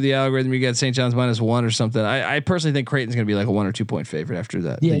in through the algorithm, you get St. John's -1 or something. I personally think Creighton's going to be like a 1 or 2 point favorite after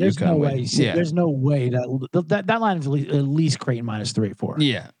that. Yeah, there's no way. There's no way that line is at least Creighton -3 or 4.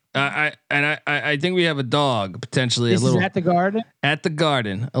 Yeah, I think we have a dog potentially. This is at the Garden. At the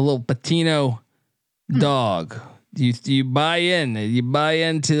Garden, a little Patino dog. You buy in. You buy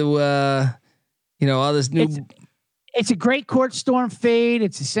into all this new. It's a great court storm fade.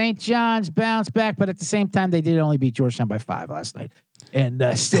 It's a St. John's bounce back, but at the same time, they did only beat Georgetown by 5 last night, and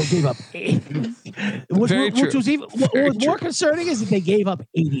still gave up 8. Which was even what was more concerning is that they gave up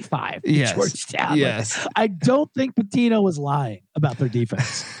 85 to Georgetown. Yes, like, I don't think Patino was lying about their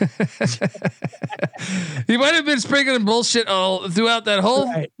defense. He might have been sprinkling bullshit all throughout that whole,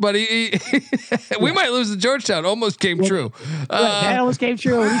 but he we might lose to Georgetown. Almost came true. That almost came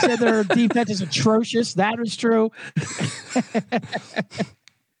true. He said their defense is atrocious. That was true.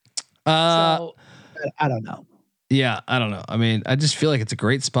 So I don't know. Yeah, I don't know. I mean, I just feel like it's a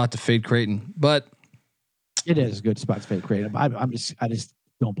great spot to fade Creighton, but it is a good spot to fade Creighton. I just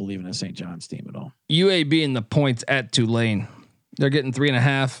don't believe in a St. John's team at all. UAB in the points at Tulane. They're getting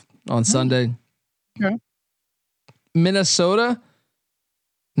 3.5 on Sunday. Okay. Minnesota.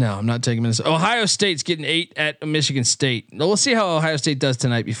 No, I'm not taking Minnesota. Ohio State's getting 8 at Michigan State. We'll see how Ohio State does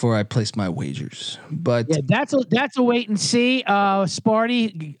tonight before I place my wagers. But yeah, that's a wait and see.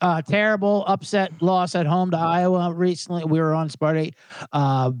 Sparty, terrible upset loss at home to Iowa recently. We were on Sparty.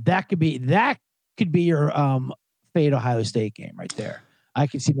 That could be your fade Ohio State game right there. I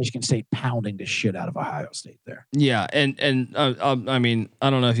can see Michigan State pounding the shit out of Ohio State there. Yeah, and I mean, I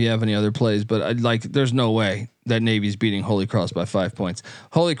don't know if you have any other plays, but there's no way that Navy's beating Holy Cross by 5 points.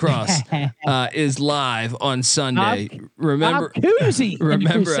 Holy Cross is live on Sunday. Remember, I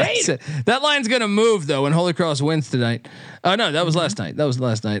said, that line's gonna move though when Holy Cross wins tonight. Oh no, that was last night.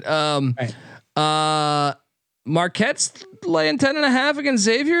 Marquette's laying 10.5 against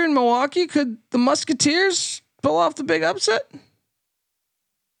Xavier in Milwaukee. Could the Musketeers pull off the big upset?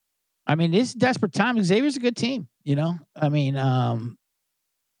 I mean, it's desperate times. Xavier's a good team, you know. I mean,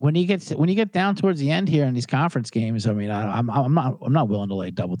 when you get down towards the end here in these conference games, I mean, I'm not willing to lay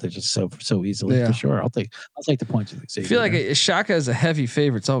double digits so easily for sure. I'll take the points with Xavier. I feel like Shaka as a heavy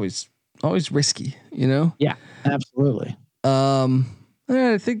favorite. It's always risky, you know. Yeah, absolutely.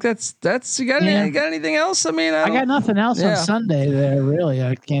 I think that's you got anything else? I mean, I got nothing else on Sunday there. Really,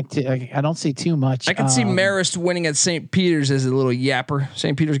 I can't. I don't see too much. I can see Marist winning at St. Peter's as a little yapper.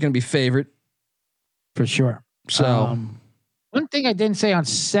 St. Peter's going to be favorite for sure. So one thing I didn't say on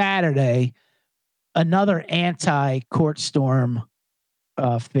Saturday, another anti-court storm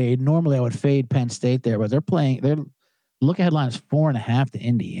fade. Normally, I would fade Penn State there, but they're look at headline is 4.5 to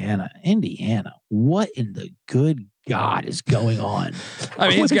Indiana. Indiana, what in the good God is going on? I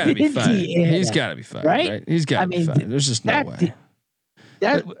mean, he's got to be fine. He's got to be fine, right? He's got to be fine. There's just no way.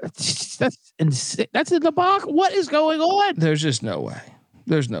 That's a debacle. What is going on? There's just no way.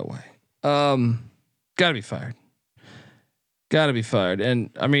 There's no way. Got to be fired. Got to be fired.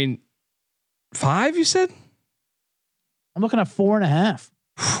 And I mean, 5. You said? I'm looking at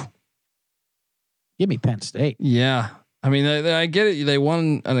 4.5. Give me Penn State. Yeah, I mean, I get it. They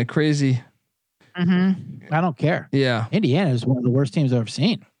won on a crazy. I don't care. Yeah. Indiana is one of the worst teams I've ever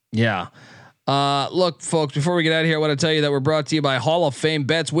seen. Yeah. Look, folks, before we get out of here, I want to tell you that we're brought to you by Hall of Fame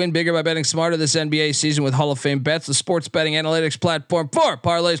Bets. Win bigger by betting smarter this NBA season with Hall of Fame Bets, the sports betting analytics platform for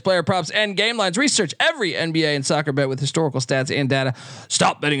parlays, player props, and game lines. Research every NBA and soccer bet with historical stats and data.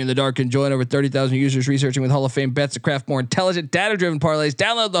 Stop betting in the dark and join over 30,000 users researching with Hall of Fame Bets to craft more intelligent, data-driven parlays.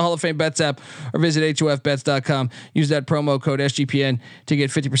 Download the Hall of Fame Bets app or visit HOFBets.com. Use that promo code SGPN to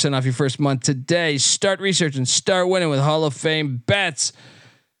get 50% off your first month today. Start researching, start winning with Hall of Fame Bets.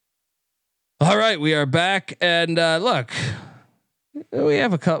 All right, we are back, and look, we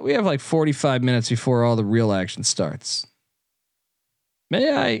have like 45 minutes before all the real action starts.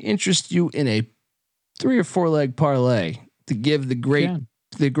 May I interest you in a 3 or 4 leg parlay to give the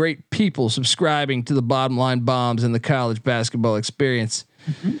great people subscribing to the Bottom Line Bombs and the college basketball experience?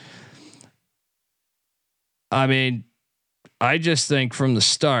 I mean, I just think from the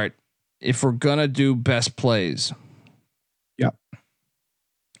start, if we're gonna do best plays.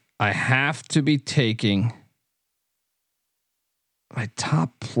 I have to be taking my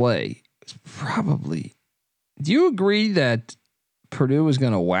top play. Is probably. Do you agree that Purdue is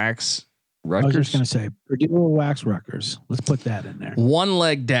going to wax Rutgers? I was just going to say Purdue will wax Rutgers. Let's put that in there. 1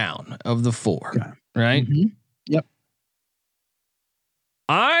 leg down of the 4, right? Yep.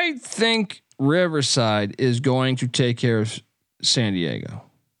 I think Riverside is going to take care of San Diego.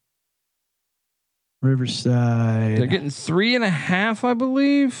 Riverside. They're getting 3.5, I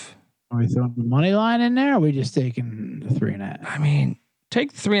believe. Are we throwing the money line in there? Or are we just taking the 3.5? I mean,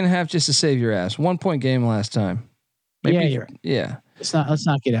 take 3.5 just to save your ass. 1 point game last time. Maybe, yeah, you're right. Yeah. Let's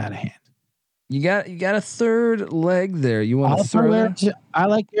not get out of hand. You got a 3rd leg there. You want to throw that? I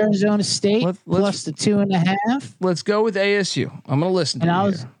like Arizona State plus the 2.5. Let's go with ASU. I'm going to listen to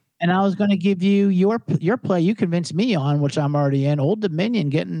you. And I was going to give you your play. You convinced me on, which I'm already in. Old Dominion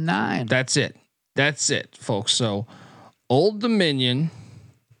getting 9. That's it, folks. So Old Dominion,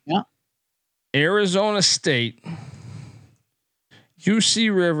 Arizona State,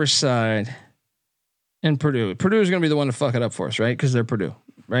 UC Riverside, and Purdue. Purdue is going to be the one to fuck it up for us, right? Because they're Purdue,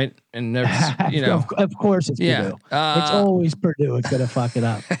 right? And they're, of course it's Purdue. It's always Purdue. It's going to fuck it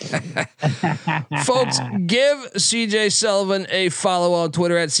up. Folks, give CJ Sullivan a follow on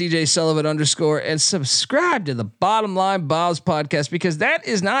Twitter at CJ Sullivan _ and subscribe to the Bottom Line Bobs podcast, because that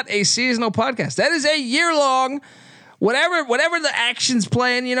is not a seasonal podcast. That is a year-long. Whatever the action's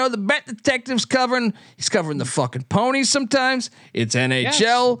playing, the Bet Detective's he's covering the fucking ponies sometimes. It's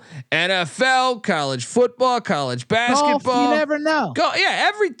NHL, NFL, college football, college basketball. Golf, you never know.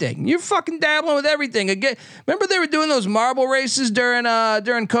 Everything. You're fucking dabbling with everything. Again, remember they were doing those marble races during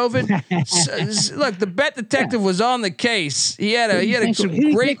COVID? Look, the Bet Detective was on the case. He had some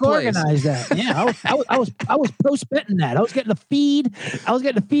great plays. Organized that. Yeah, I was post betting that. I was getting a feed.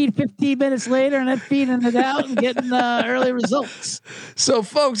 15 minutes later and then feeding it out and getting early results. So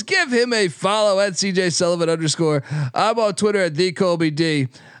folks, give him a follow at CJ Sullivan _. I'm on Twitter at TheColbyD.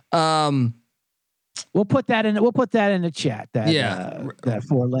 We'll put that in the chat. That that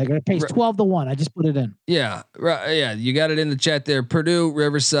 4-legger. It pays 12-1. I just put it in. Yeah, right. Yeah, you got it in the chat there. Purdue,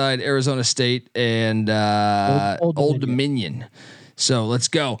 Riverside, Arizona State, and Old Dominion. So let's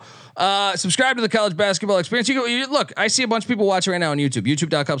go. Subscribe to the College Basketball Experience. Look, I see a bunch of people watching right now on YouTube.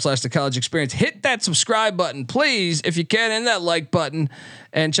 YouTube.com/the College Experience. Hit that subscribe button, please, if you can, and that like button.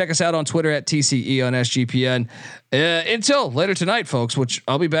 And check us out on Twitter at TCE on SGPN. Until later tonight, folks, which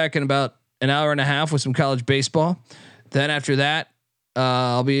I'll be back in about an hour and a half with some college baseball. Then after that,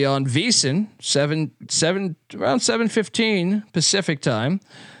 I'll be on VSiN around 7:15 Pacific time.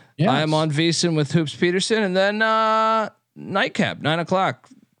 Yes. I am on VSiN with Hoops Peterson, and then Nightcap 9:00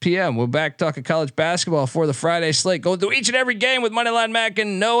 p.m. We're back talking college basketball for the Friday slate, going through each and every game with Moneyline Mac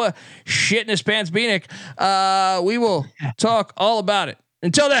and Noah shit in his pants Beanick. We will talk all about it.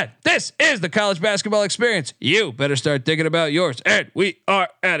 Until then, this is the College Basketball Experience. You better start thinking about yours, and we are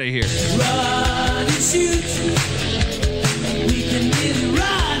out of here. Run and shoot.